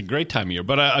 It is a great time of year.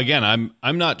 But again,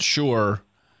 I'm not sure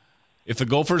if the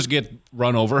Gophers get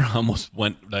run over. I almost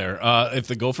went there. If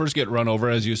the Gophers get run over,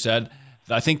 as you said,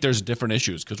 I think there's different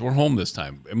issues because we're home this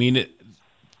time. I mean,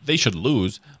 they should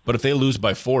lose, but if they lose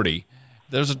by 40,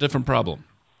 there's a different problem.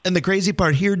 And the crazy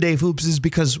part here, Dave Hoops, is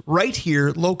because right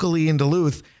here, locally in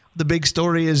Duluth, the big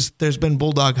story is there's been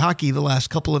Bulldog hockey the last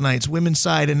couple of nights, women's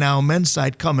side and now men's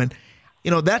side coming.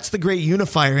 That's the great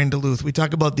unifier in Duluth. We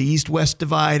talk about the East-West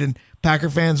divide and Packer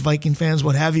fans, Viking fans,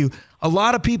 what have you. A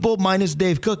lot of people, minus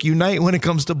Dave Cook, unite when it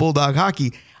comes to Bulldog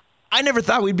hockey. I never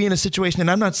thought we'd be in a situation, and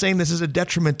I'm not saying this is a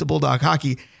detriment to Bulldog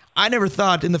hockey. I never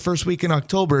thought in the first week in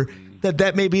October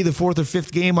that may be the 4th or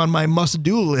 5th game on my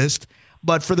must-do list.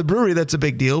 But for the brewery, that's a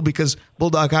big deal because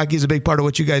Bulldog hockey is a big part of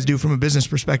what you guys do from a business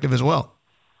perspective as well.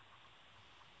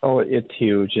 Oh, it's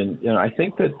huge. And, I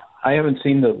think that I haven't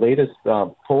seen the latest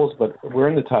polls, but we're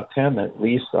in the top 10 at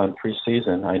least on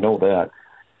preseason. I know that.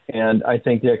 And I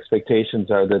think the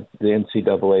expectations are that the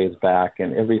NCAA is back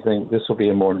and everything. This will be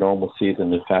a more normal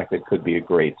season. In fact, it could be a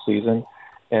great season.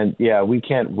 And, yeah, we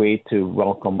can't wait to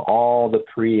welcome all the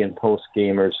pre- and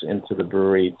post-gamers into the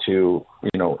brewery to,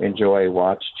 enjoy,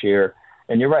 watch, cheer.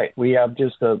 And you're right. We have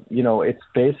just it's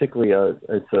basically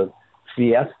it's a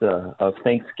fiesta of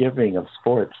Thanksgiving of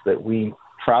sports that we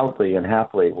proudly and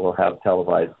happily will have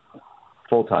televised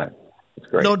full time. It's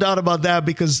great. No doubt about that,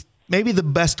 because maybe the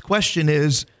best question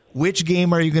is, which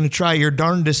game are you going to try your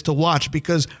darndest to watch?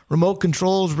 Because remote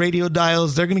controls, radio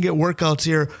dials, they're going to get workouts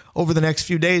here over the next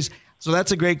few days. So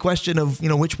that's a great question of,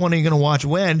 which one are you going to watch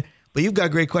when? But you've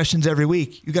got great questions every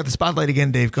week. You got the spotlight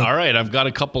again, Dave Cook. All right, I've got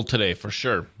a couple today for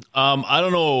sure. I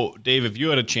don't know, Dave, if you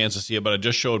had a chance to see it, but I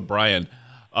just showed Brian.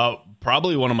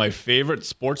 Probably one of my favorite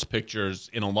sports pictures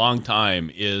in a long time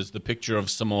is the picture of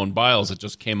Simone Biles that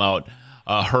just came out.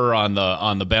 Her on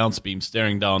the balance beam,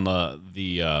 staring down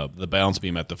the balance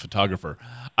beam at the photographer.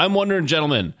 I'm wondering,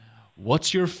 gentlemen,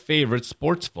 what's your favorite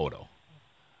sports photo,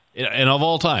 and of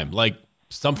all time, like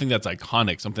something that's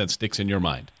iconic, something that sticks in your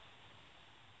mind?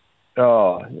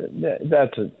 Oh,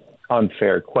 that's an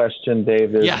unfair question,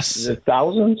 Dave. Yes, there's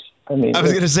thousands. I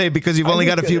was going to say, because you've only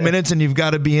got a few minutes and you've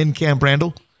got to be in Camp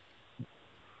Randall.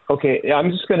 Okay,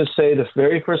 I'm just going to say the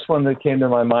very first one that came to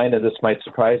my mind, and this might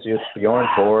surprise you, is Bjorn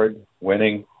Borg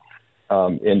winning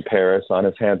in Paris on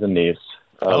his hands and knees.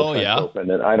 Yeah. Open.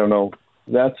 And I don't know.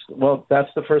 That's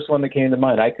the first one that came to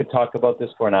mind. I could talk about this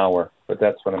for an hour, but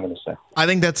that's what I'm going to say. I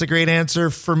think that's a great answer.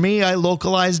 For me, I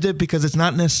localized it because it's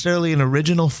not necessarily an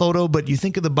original photo, but you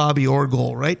think of the Bobby Orr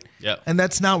goal, right? Yeah. And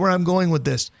that's not where I'm going with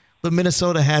this. But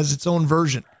Minnesota has its own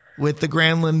version with the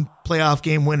Granlund playoff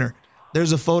game winner.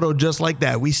 there's a photo just like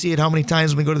that. We see it how many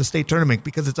times when we go to the state tournament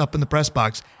because it's up in the press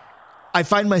box. I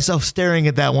find myself staring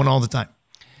at that one all the time.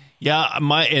 Yeah,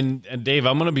 and Dave,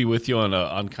 I'm going to be with you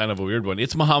on kind of a weird one.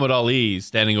 It's Muhammad Ali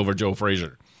standing over Joe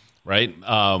Frazier, right?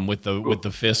 With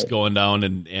the fist going down,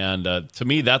 and to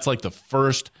me, that's like the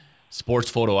first sports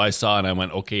photo I saw, and I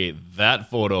went, okay, that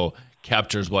photo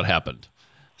captures what happened.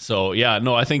 So yeah,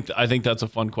 no, I think that's a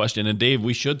fun question. And Dave,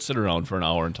 we should sit around for an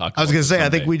hour and talk. I was going to say, I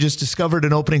think we just discovered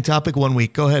an opening topic one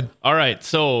week. Go ahead. All right,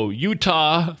 so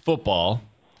Utah football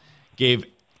gave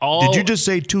all. Did you just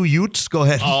say 2 Utes? Go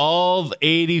ahead. All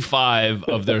 85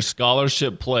 of their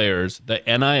scholarship players, the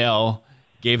NIL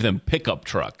gave them pickup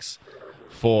trucks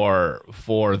for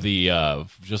the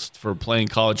just for playing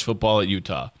college football at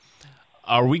Utah.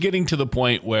 Are we getting to the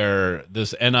point where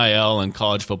this NIL and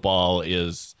college football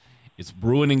it's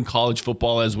ruining college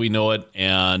football as we know it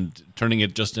and turning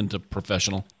it just into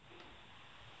professional?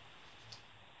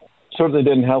 Certainly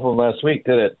didn't help them last week,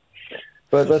 did it?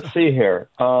 But let's see here.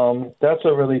 That's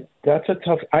a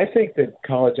tough. I think that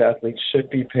college athletes should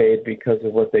be paid because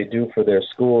of what they do for their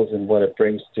schools and what it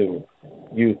brings to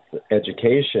youth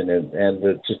education and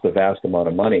just the vast amount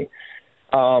of money.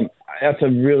 That's a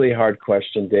really hard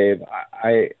question, Dave.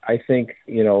 I think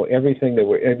everything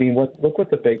that look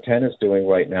what the Big Ten is doing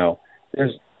right now.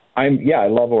 I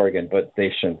love Oregon, but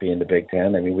they shouldn't be in the Big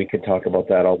Ten. I mean, we could talk about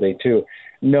that all day too.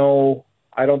 No,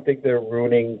 I don't think they're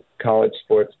ruining college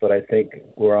sports, but I think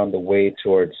we're on the way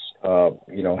towards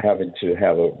having to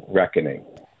have a reckoning.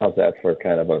 How's that for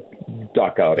kind of a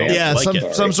duck out answer?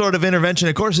 Yeah, some sort of intervention.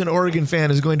 Of course, an Oregon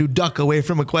fan is going to duck away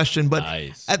from a question, but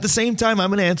nice. At the same time, I'm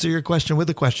going to answer your question with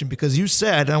a question because you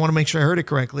said, and I want to make sure I heard it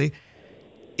correctly,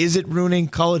 is it ruining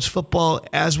college football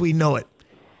as we know it?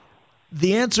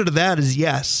 The answer to that is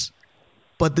yes,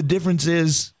 but the difference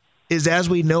is as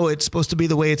we know it's supposed to be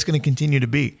the way it's going to continue to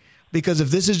be. Because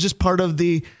if this is just part of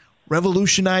the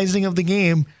revolutionizing of the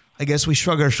game, I guess we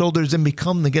shrug our shoulders and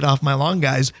become the get off my lawn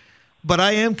guys. But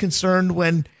I am concerned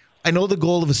when I know the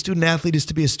goal of a student athlete is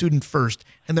to be a student first,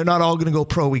 and they're not all going to go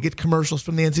pro. We get commercials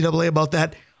from the NCAA about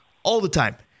that all the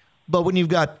time. But when you've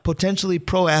got potentially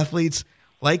pro athletes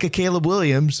like a Caleb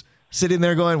Williams sitting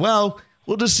there going, well,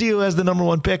 we'll just see you as the number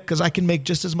 1 pick because I can make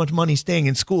just as much money staying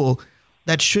in school,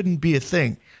 that shouldn't be a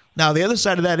thing. Now, the other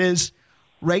side of that is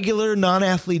regular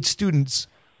non-athlete students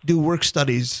do work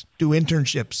studies, do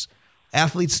internships.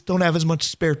 Athletes don't have as much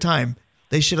spare time.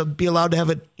 They should be allowed to have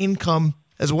an income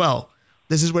as well.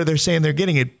 This is where they're saying they're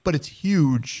getting it, but it's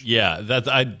huge. Yeah,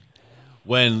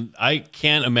 I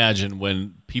can't imagine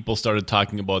when people started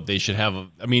talking about they should have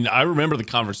I remember the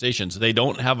conversations. They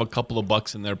don't have a couple of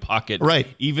bucks in their pocket, right,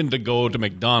 even to go to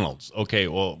McDonald's. Okay,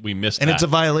 well, we missed that. And it's a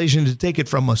violation to take it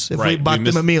from us if we bought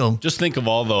them a meal. Just think of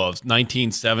all those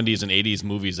 1970s and 80s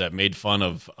movies that made fun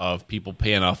of people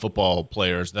paying off football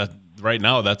players. That right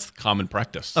now, that's common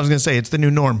practice. I was going to say, it's the new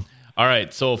norm. All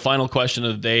right, so final question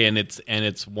of the day, and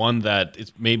it's one that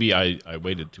it's maybe I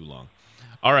waited too long.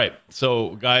 All right,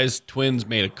 so guys, Twins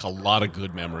made a lot of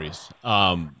good memories.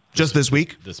 Just this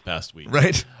week? This past week.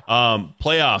 Right.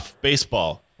 Playoff,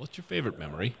 baseball. What's your favorite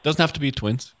memory? Doesn't have to be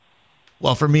Twins.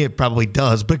 Well, for me, it probably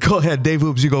does, but go ahead. Dave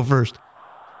Hoops, you go first.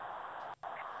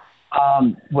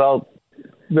 Well,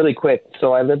 really quick.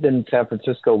 So I lived in San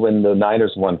Francisco when the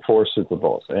Niners won 4 Super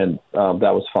Bowls, and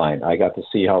that was fine. I got to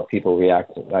see how people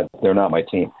react. They're not my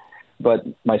team. But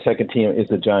my second team is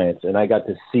the Giants, and I got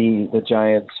to see the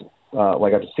Giants. I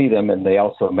got to see them, and they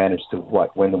also managed to,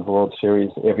 win the World Series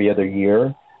every other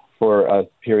year for a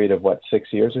period of, 6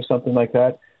 years or something like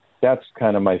that. That's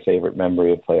kind of my favorite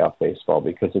memory of playoff baseball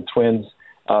because the Twins,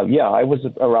 I was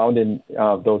around in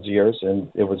those years,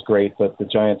 and it was great, but the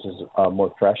Giants is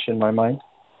more fresh in my mind.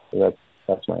 So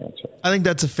that's my answer. I think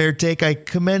that's a fair take. I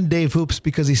commend Dave Hoops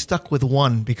because he stuck with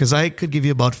 1 because I could give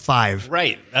you about 5.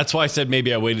 Right. That's why I said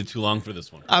maybe I waited too long for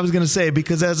this one. I was going to say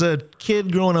because as a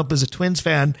kid growing up as a Twins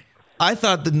fan, I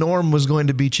thought the norm was going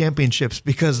to be championships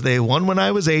because they won when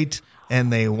I was 8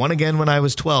 and they won again when I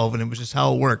was 12, and it was just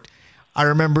how it worked. I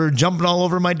remember jumping all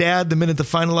over my dad the minute the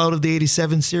final out of the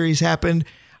 87 series happened.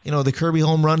 The Kirby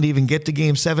home run to even get to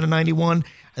Game 7 of 91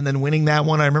 and then winning that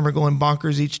one. I remember going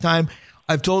bonkers each time.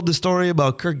 I've told the story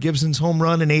about Kirk Gibson's home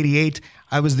run in 88.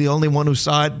 I was the only one who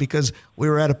saw it because we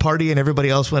were at a party and everybody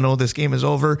else went, oh, this game is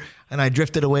over. And I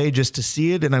drifted away just to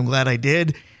see it, and I'm glad I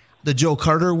did. The Joe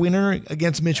Carter winner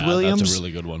against Mitch Williams. That's a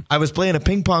really good one. I was playing a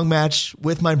ping pong match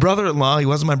with my brother-in-law. He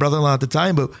wasn't my brother-in-law at the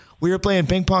time, but we were playing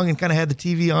ping pong and kind of had the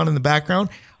TV on in the background.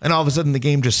 And all of a sudden the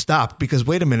game just stopped because,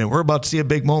 wait a minute, we're about to see a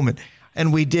big moment.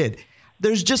 And we did.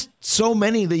 There's just so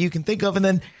many that you can think of. And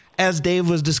then as Dave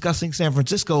was discussing San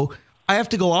Francisco, I have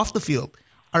to go off the field.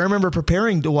 I remember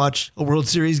preparing to watch a World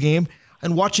Series game.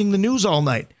 and watching the news all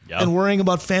night and worrying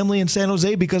about family in San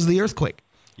Jose because of the earthquake.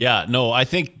 Yeah, no, I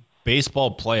think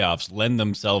baseball playoffs lend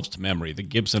themselves to memory. The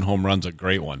Gibson home run's a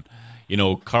great one.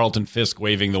 Carlton Fisk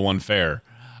waving the one fair.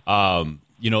 The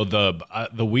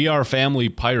We Are Family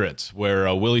Pirates,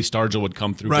 where Willie Stargell would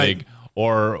come through big,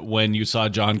 or when you saw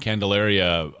John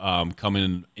Candelaria come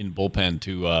in bullpen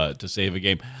to save a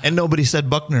game. And nobody said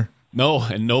Buckner. No,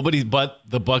 and nobody, but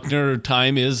the Buckner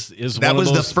time is that one of those. That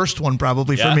was the first one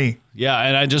probably for me. Yeah,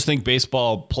 and I just think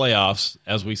baseball playoffs,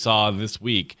 as we saw this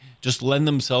week, just lend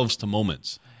themselves to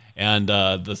moments. And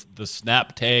the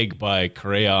snap tag by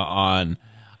Correa on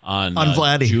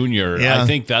Vladdy Jr. I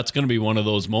think that's going to be one of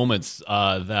those moments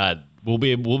that we'll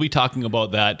be talking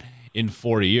about that in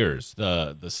 40 years.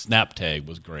 The snap tag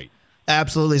was great.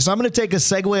 Absolutely. So I'm going to take a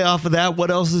segue off of that.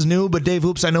 What else is new? But Dave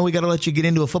Hoops, I know we got to let you get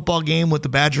into a football game with the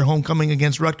Badger homecoming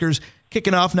against Rutgers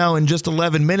kicking off now in just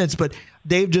 11 minutes. But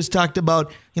Dave just talked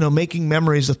about, making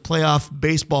memories of playoff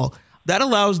baseball. That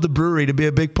allows the brewery to be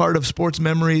a big part of sports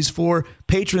memories for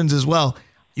patrons as well.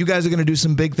 You guys are going to do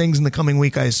some big things in the coming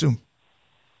week, I assume.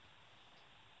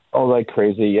 Oh, like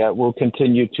crazy. Yeah, we'll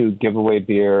continue to give away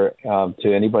beer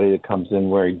to anybody that comes in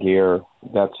wearing gear.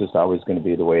 That's just always going to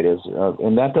be the way it is.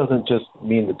 And that doesn't just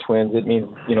mean the Twins. It means,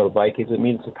 the Vikings. It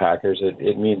means the Packers.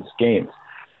 It means games.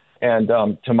 And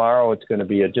tomorrow it's going to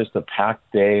be just a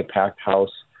packed day, packed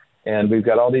house. And we've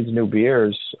got all these new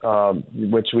beers,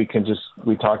 which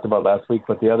we talked about last week.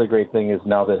 But the other great thing is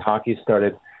now that hockey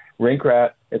started, Rink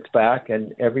Rat, it's back.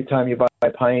 And every time you buy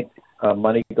a pint,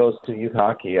 money goes to youth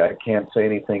hockey. I can't say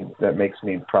anything that makes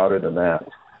me prouder than that.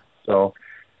 So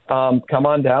come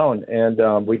on down.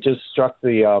 And we just took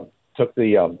the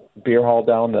beer hall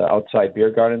down, the outside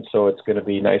beer garden. So it's going to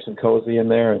be nice and cozy in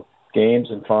there, and games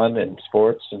and fun and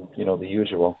sports and, the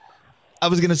usual. I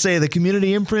was going to say the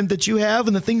community imprint that you have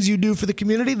and the things you do for the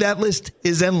community, that list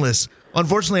is endless.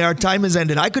 Unfortunately, our time has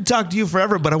ended. I could talk to you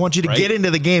forever, but I want you to get into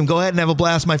the game. Go ahead and have a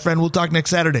blast, my friend. We'll talk next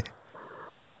Saturday.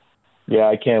 Yeah,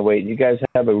 I can't wait. You guys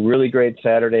have a really great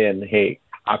Saturday, and hey,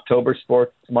 October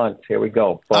Sports Month. Here we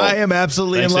go. Boom. I am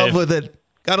absolutely in love with it.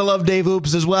 Gotta love Dave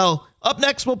Hoops as well. Up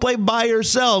next, we'll play Buy or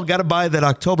Sell. Gotta buy that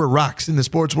October rocks in the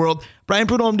sports world. Brian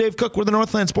Prudhomme, Dave Cook, we're the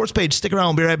Northland Sports Page. Stick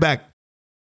around. We'll be right back.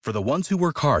 For the ones who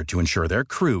work hard to ensure their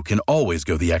crew can always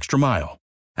go the extra mile,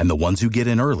 and the ones who get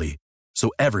in early so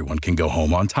everyone can go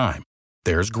home on time,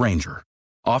 there's Grainger,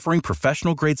 offering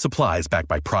professional-grade supplies backed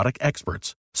by product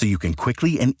experts so you can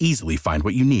quickly and easily find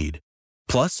what you need.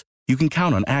 Plus, you can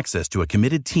count on access to a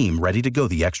committed team ready to go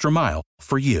the extra mile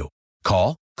for you.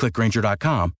 Call, click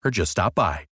Grainger.com, or just stop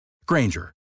by.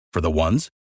 Grainger, for the ones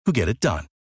who get it done.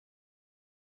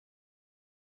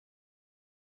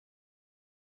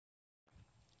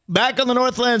 Back on the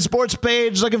Northland Sports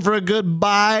Page, looking for a good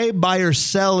buy. Buy or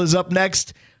sell is up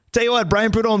next. Tell you what,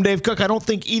 Brian Prudhomme, Dave Cook, I don't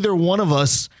think either one of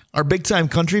us are big-time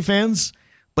country fans,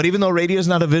 but even though radio is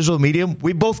not a visual medium,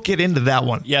 we both get into that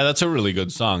one. Yeah, that's a really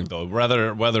good song, though.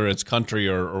 Whether it's country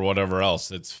or whatever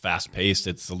else, it's fast-paced,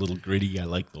 it's a little gritty. I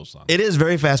like those songs. It is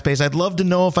very fast-paced. I'd love to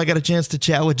know if I got a chance to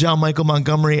chat with John Michael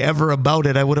Montgomery ever about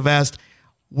it. I would have asked,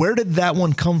 where did that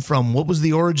one come from? What was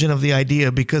the origin of the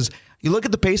idea? Because you look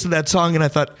at the pace of that song, and I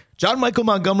thought, John Michael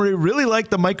Montgomery really liked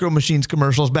the Micro Machines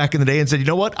commercials back in the day and said, you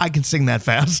know what? I can sing that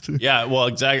fast. Yeah, well,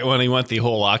 exactly. When he went the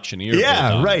whole auctioneer.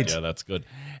 Yeah, right. Yeah, that's good.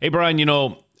 Hey, Brian,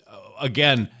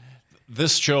 again,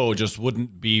 this show just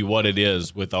wouldn't be what it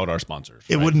is without our sponsors.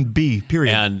 It wouldn't be,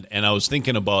 period. And I was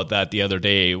thinking about that the other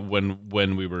day when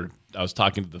I was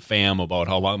talking to the fam about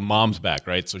how long Mom's back,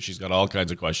 right? So she's got all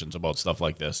kinds of questions about stuff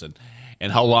like this and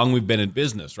how long we've been in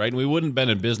business, right? And we wouldn't have been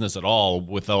in business at all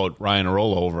without Ryan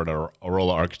Arola over at our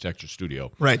Arola Architecture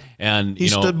Studio. Right. And he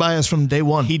stood by us from day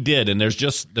one. He did, and there's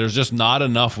just not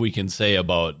enough we can say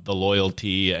about the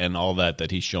loyalty and all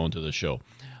that he's shown to the show.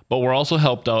 But we're also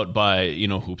helped out by,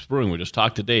 Hoops Brewing. We just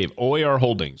talked to Dave. OAR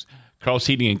Holdings, Kraus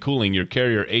Heating and Cooling, your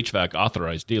Carrier HVAC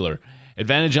authorized dealer.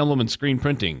 Advantage Emblem and Screen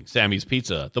Printing, Sammy's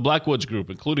Pizza, the Blackwoods Group,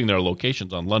 including their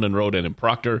locations on London Road and in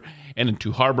Proctor and in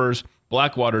Two Harbors,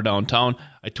 Blackwater downtown.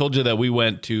 I told you that we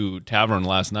went to Tavern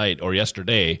last night or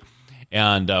yesterday,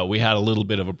 and we had a little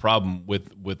bit of a problem with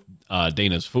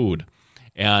Dana's food.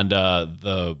 And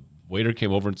the waiter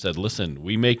came over and said, listen,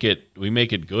 we make it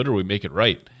good or we make it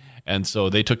right. And so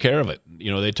they took care of it.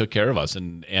 They took care of us.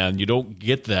 And you don't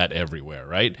get that everywhere,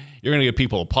 right? You're going to get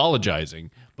people apologizing,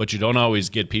 but you don't always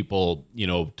get people,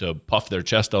 to puff their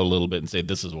chest out a little bit and say,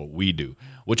 this is what we do,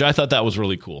 which I thought that was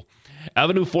really cool.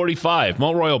 Avenue 45,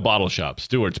 Mount Royal Bottle Shop,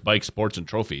 Stewart's Bike Sports and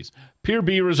Trophies, Pier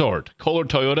B Resort, Kohler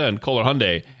Toyota and Kohler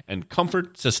Hyundai, and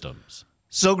Comfort Systems.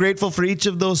 So grateful for each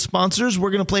of those sponsors.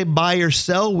 We're going to play Buy or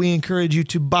Sell. We encourage you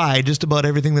to buy just about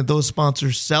everything that those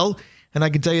sponsors sell. And I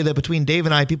can tell you that between Dave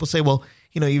and I, people say, well,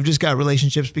 you've just got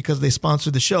relationships because they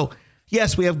sponsor the show.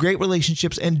 Yes, we have great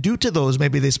relationships, and due to those,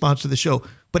 maybe they sponsor the show.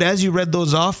 But as you read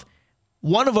those off,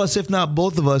 one of us, if not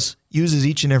both of us, uses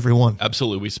each and every one.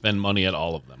 Absolutely. We spend money at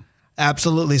all of them.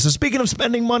 Absolutely. So speaking of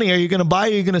spending money, are you going to buy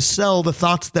or are you going to sell the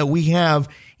thoughts that we have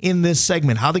in this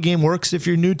segment? How the game works if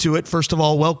you're new to it. First of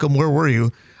all, welcome. Where were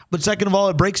you? But second of all,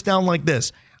 it breaks down like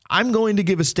this. I'm going to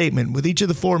give a statement with each of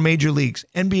the 4 major leagues,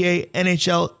 NBA,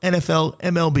 NHL, NFL,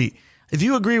 MLB. If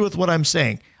you agree with what I'm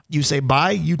saying, you say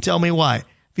buy, you tell me why.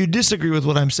 If you disagree with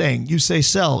what I'm saying, you say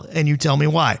sell, and you tell me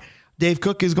why. Dave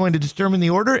Cook is going to determine the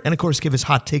order and, of course, give his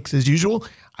hot takes as usual.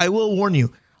 I will warn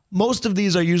you, most of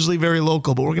these are usually very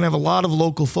local, but we're going to have a lot of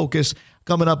local focus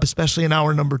coming up, especially in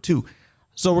hour number 2.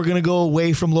 So we're going to go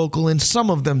away from local in some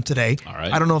of them today. All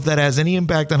right. I don't know if that has any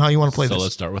impact on how you want to play this. So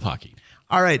let's start with hockey.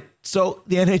 All right. So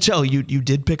the NHL, you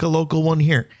did pick a local one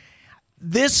here.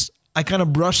 This, I kind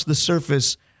of brushed the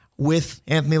surface with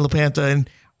Anthony LaPanta, and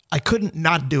I couldn't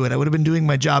not do it. I would have been doing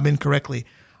my job incorrectly.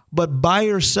 But buy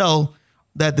or sell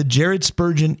that the Jared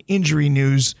Spurgeon injury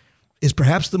news is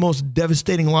perhaps the most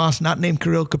devastating loss not named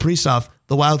Kirill Kaprizov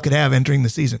the Wild could have entering the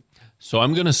season. So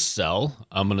I'm going to sell.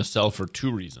 I'm going to sell for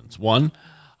 2 reasons. One,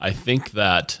 I think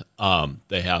that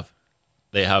they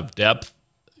have depth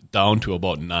down to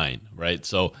about 9, right?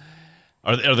 So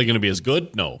are they going to be as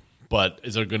good? No. But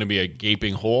is there going to be a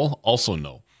gaping hole? Also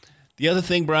no. The other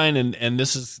thing, Brian, and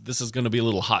this is going to be a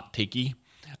little hot takey.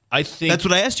 I think that's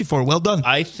what I asked you for. Well done.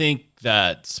 I think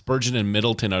that Spurgeon and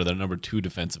Middleton are their number 2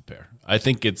 defensive pair. I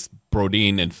think it's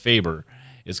Brodin and Faber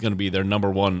is going to be their number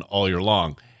 1 all year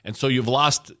long. And so you've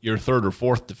lost your 3rd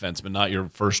or 4th defenseman, not your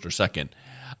 1st or 2nd.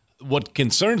 What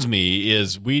concerns me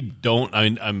is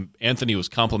Anthony was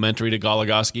complimentary to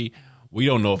Goligoski. We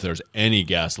don't know if there's any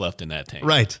gas left in that tank.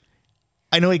 Right.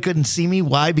 I know he couldn't see me.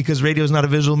 Why? Because radio is not a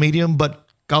visual medium, but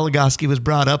Goligoski was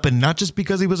brought up, and not just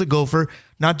because he was a Gopher,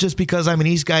 not just because I'm an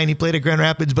East guy and he played at Grand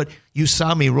Rapids, but you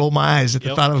saw me roll my eyes at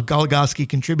the thought of Goligoski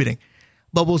contributing.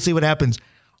 But we'll see what happens.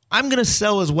 I'm going to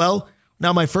sell as well.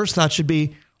 Now, my first thought should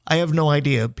be, I have no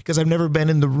idea because I've never been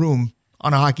in the room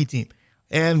on a hockey team.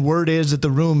 And word is that the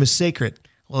room is sacred.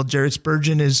 Well, Jared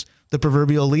Spurgeon is the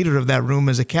proverbial leader of that room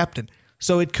as a captain.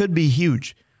 So it could be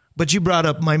huge. But you brought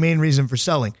up my main reason for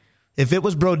selling. If it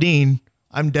was Brodin,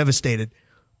 I'm devastated.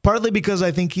 Partly because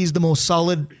I think he's the most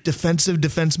solid defensive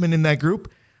defenseman in that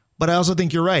group. But I also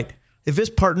think you're right. If his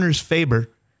partner's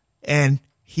Faber and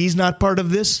he's not part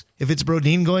of this, if it's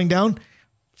Brodin going down,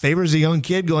 Faber's a young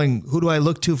kid going, who do I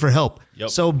look to for help? Yep.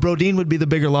 So Brodin would be the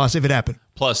bigger loss if it happened.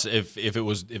 Plus, if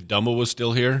Dumba was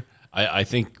still here, I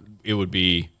think it would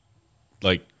be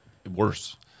like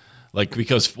worse. Like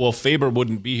because Faber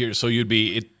wouldn't be here, so you'd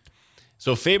be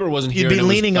So if Faber wasn't here, you'd be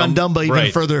leaning on Dumba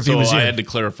even further if he was here. I had to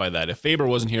clarify that. If Faber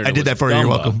wasn't here, I did that for you. You're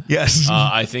welcome. Yes,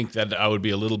 I think that I would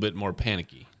be a little bit more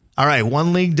panicky. All right,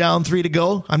 1 league down, 3 to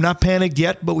go. I'm not panicked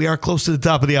yet, but we are close to the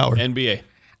top of the hour.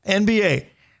 NBA.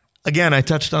 Again, I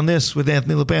touched on this with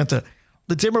Anthony LaPanta.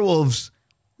 The Timberwolves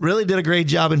really did a great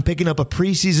job in picking up a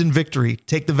preseason victory.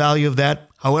 Take the value of that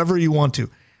however you want to.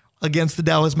 Against the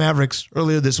Dallas Mavericks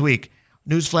earlier this week.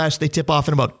 Newsflash, they tip off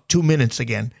in about 2 minutes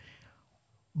again.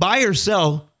 Buy or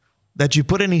sell that you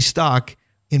put any stock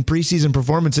in preseason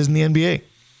performances in the NBA?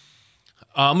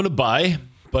 I'm going to buy,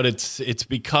 but it's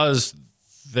because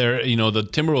they're the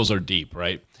Timberwolves are deep,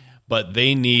 right? But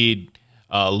they need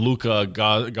Luka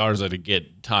Garza to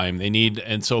get time.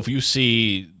 And so if you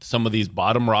see some of these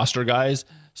bottom roster guys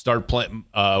start playing,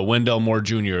 Wendell Moore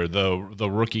Jr., the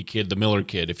rookie kid, the Miller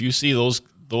kid, if you see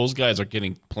those guys are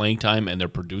getting playing time and they're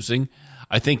producing,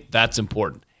 I think that's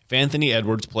important. If Anthony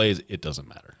Edwards plays, it doesn't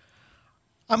matter.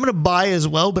 I'm going to buy as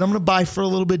well, but I'm going to buy for a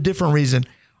little bit different reason.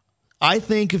 I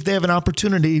think if they have an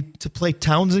opportunity to play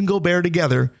Towns and Gobert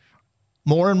together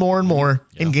more and more and more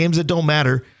in games that don't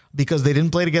matter because they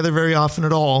didn't play together very often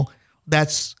at all,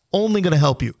 that's only going to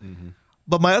help you. Mm-hmm.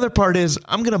 But my other part is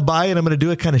I'm going to buy it. I'm going to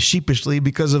do it kind of sheepishly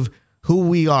because of who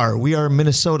we are. We are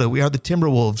Minnesota. We are the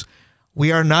Timberwolves.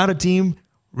 We are not a team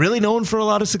really known for a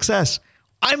lot of success.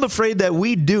 I'm afraid that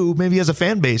we do, maybe as a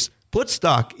fan base, put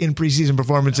stock in preseason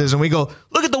performances and we go,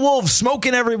 look at the Wolves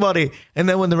smoking everybody. And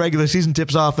then when the regular season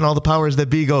tips off and all the powers that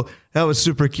be go, that was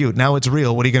super cute. Now it's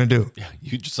real. What are you going to do? Yeah,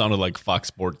 you just sounded like Fox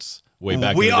Sports way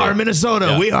back. We are Minnesota.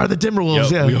 Yeah. We are the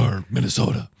Timberwolves. We are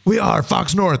Minnesota. We are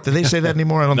Fox North. Do they say that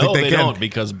anymore? I don't think they can. Don't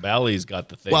because Bally's got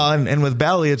the thing. Well, and with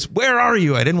Bally, it's where are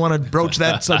you? I didn't want to broach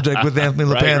that subject with Anthony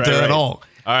LaPanta at all.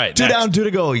 All right. 2 down, 2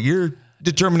 to go. You're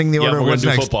determining the order of what's next. We're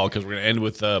going to do football because we're going to end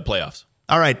with playoffs.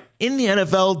 All right. In the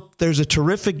NFL, there's a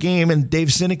terrific game, and Dave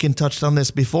Sinekin touched on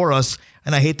this before us,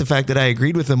 and I hate the fact that I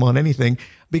agreed with him on anything,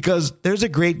 because there's a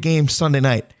great game Sunday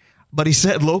night. But he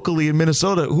said locally in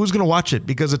Minnesota, who's going to watch it?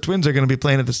 Because the Twins are going to be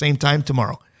playing at the same time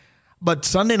tomorrow. But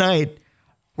Sunday night,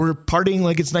 we're partying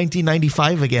like it's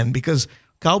 1995 again because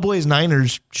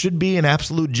Cowboys-Niners should be an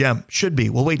absolute gem. Should be.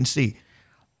 We'll wait and see.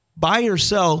 Buy or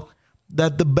sell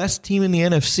that the best team in the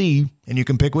NFC, and you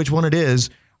can pick which one it is,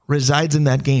 resides in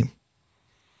that game.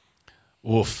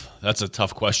 Oof, that's a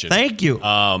tough question. Thank you.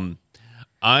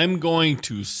 I'm going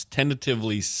to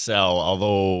tentatively sell,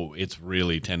 although it's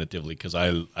really tentatively because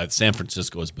San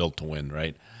Francisco is built to win,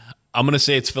 right? I'm going to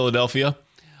say it's Philadelphia,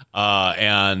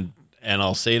 and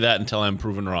I'll say that until I'm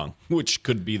proven wrong, which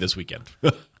could be this weekend.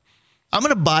 I'm going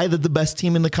to buy that the best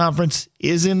team in the conference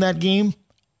is in that game.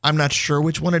 I'm not sure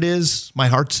which one it is. My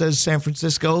heart says San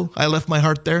Francisco. I left my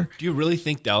heart there. Do you really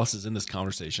think Dallas is in this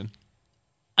conversation?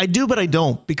 I do, but I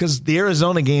don't, because the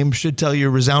Arizona game should tell you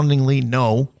resoundingly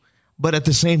no. But at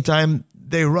the same time,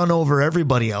 they run over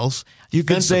everybody else. You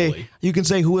can say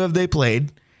who have they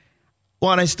played?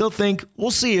 Well, and I still think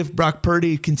we'll see if Brock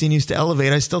Purdy continues to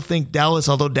elevate. I still think Dallas,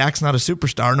 although Dak's not a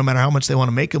superstar, no matter how much they want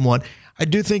to make him one, I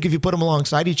do think if you put them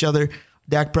alongside each other,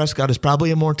 Dak Prescott is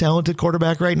probably a more talented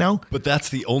quarterback right now. But that's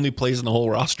the only plays in the whole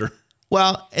roster.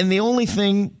 Well, and the only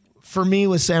thing for me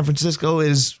with San Francisco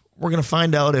is we're going to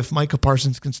find out if Micah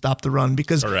Parsons can stop the run,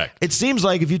 because It seems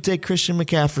like if you take Christian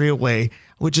McCaffrey away,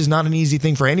 which is not an easy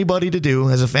thing for anybody to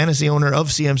do as a fantasy owner of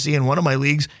CMC in one of my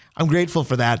leagues, I'm grateful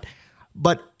for that.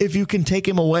 But if you can take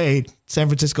him away, San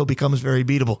Francisco becomes very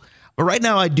beatable. But right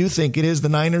now, I do think it is the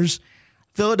Niners.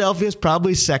 Philadelphia is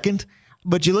probably second,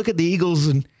 but you look at the Eagles,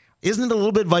 and isn't it a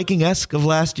little bit Viking-esque of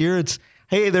last year? It's,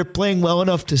 hey, they're playing well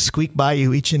enough to squeak by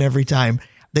you each and every time.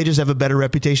 They just have a better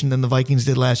reputation than the Vikings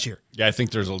did last year. Yeah, I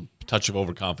think there's a touch of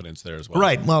overconfidence there as well.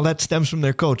 Right. Well, that stems from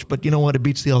their coach, but you know what? It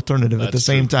beats the alternative at the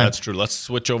same time. That's true. Let's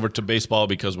switch over to baseball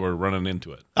because we're running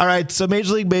into it. All right, so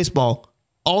Major League Baseball,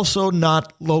 also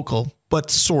not local,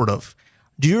 but sort of.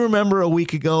 Do you remember a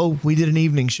week ago we did an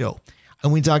evening show,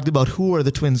 and we talked about who are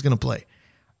the Twins going to play?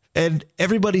 And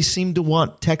everybody seemed to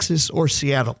want Texas or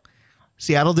Seattle.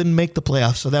 Seattle didn't make the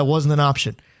playoffs, so that wasn't an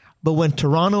option. But when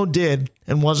Toronto did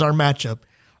and was our matchup,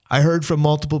 I heard from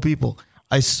multiple people,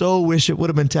 I so wish it would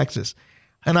have been Texas.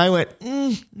 And I went,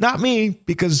 not me,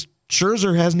 because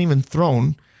Scherzer hasn't even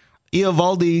thrown.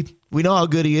 Eovaldi, we know how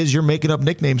good he is. You're making up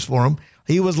nicknames for him.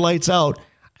 He was lights out,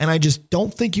 and I just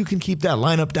don't think you can keep that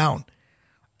lineup down.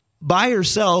 Buy or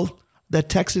sell that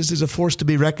Texas is a force to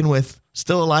be reckoned with,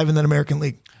 still alive in the American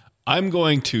League. I'm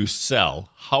going to sell.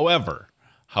 However,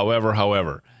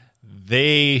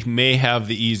 they may have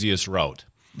the easiest route.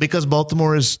 Because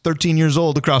Baltimore is 13 years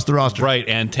old across the roster. Right,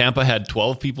 and Tampa had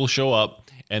 12 people show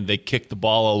up, and they kicked the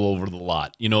ball all over the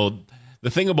lot. You know, the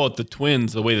thing about the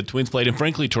Twins, the way the Twins played, and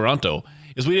frankly Toronto,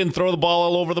 is we didn't throw the ball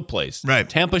all over the place. Right.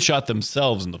 Tampa shot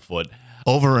themselves in the foot.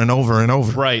 Over and over and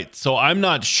over. Right, so I'm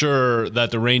not sure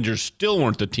that the Rangers still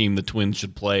weren't the team the Twins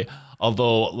should play,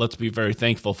 although let's be very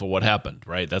thankful for what happened,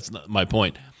 right? That's not my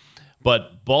point.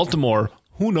 But Baltimore,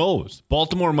 who knows?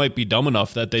 Baltimore might be dumb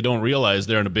enough that they don't realize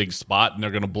they're in a big spot and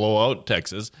they're going to blow out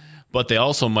Texas, but they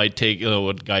also might take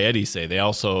what Gaetti say. They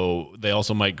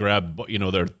also might grab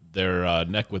their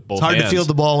neck with both hands. It's hard to field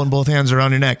the ball when both hands are on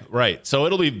your neck. Right. So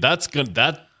it'll be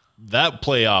that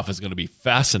playoff is going to be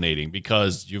fascinating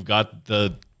because you've got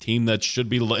the team that should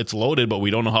be it's loaded, but we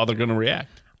don't know how they're going to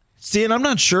react. See, and I'm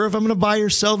not sure if I'm going to buy or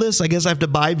sell this. I guess I have to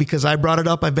buy because I brought it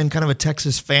up. I've been kind of a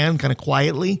Texas fan, kind of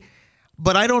quietly.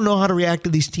 But I don't know how to react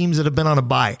to these teams that have been on a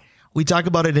bye. We talk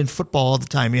about it in football all the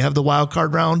time. You have the wild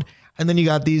card round, and then you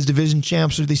got these division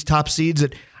champs or these top seeds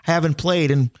that haven't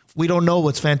played, and we don't know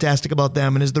what's fantastic about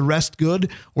them. And is the rest good,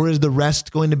 or is the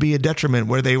rest going to be a detriment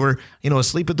where they were,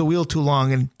 asleep at the wheel too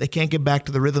long and they can't get back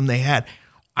to the rhythm they had?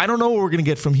 I don't know what we're going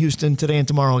to get from Houston today and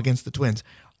tomorrow against the Twins.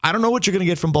 I don't know what you're going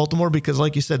to get from Baltimore because,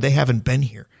 like you said, they haven't been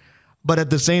here. But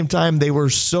at the same time, they were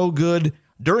so good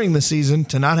during the season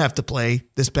to not have to play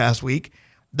this past week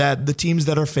that the teams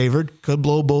that are favored could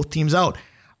blow both teams out.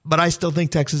 But I still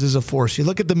think Texas is a force. You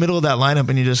look at the middle of that lineup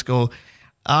and you just go,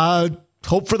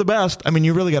 hope for the best. I mean,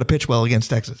 you really got to pitch well against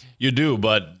Texas. You do,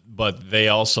 but they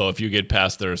also, if you get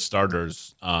past their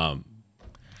starters,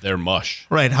 they're mush.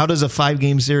 Right. How does a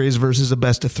 5-game series versus a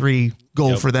best-of-3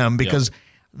 go for them? Because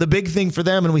the big thing for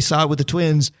them, and we saw it with the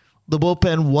Twins, the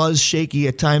bullpen was shaky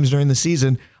at times during the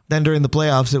season. Then during the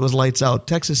playoffs, it was lights out.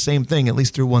 Texas, same thing, at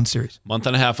least through one series. Month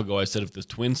and a half ago, I said if the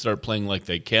Twins start playing like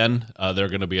they can, they're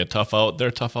going to be a tough out. They're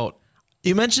a tough out.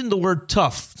 You mentioned the word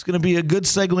tough. It's going to be a good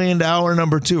segue into hour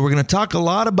number 2. We're going to talk a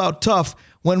lot about tough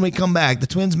when we come back. The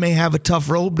Twins may have a tough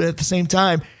road, but at the same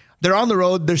time, they're on the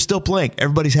road. They're still playing.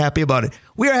 Everybody's happy about it.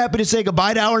 We are happy to say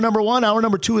goodbye to hour number 1. Hour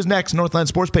number 2 is next. Northland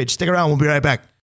Sports Page. Stick around. We'll be right back.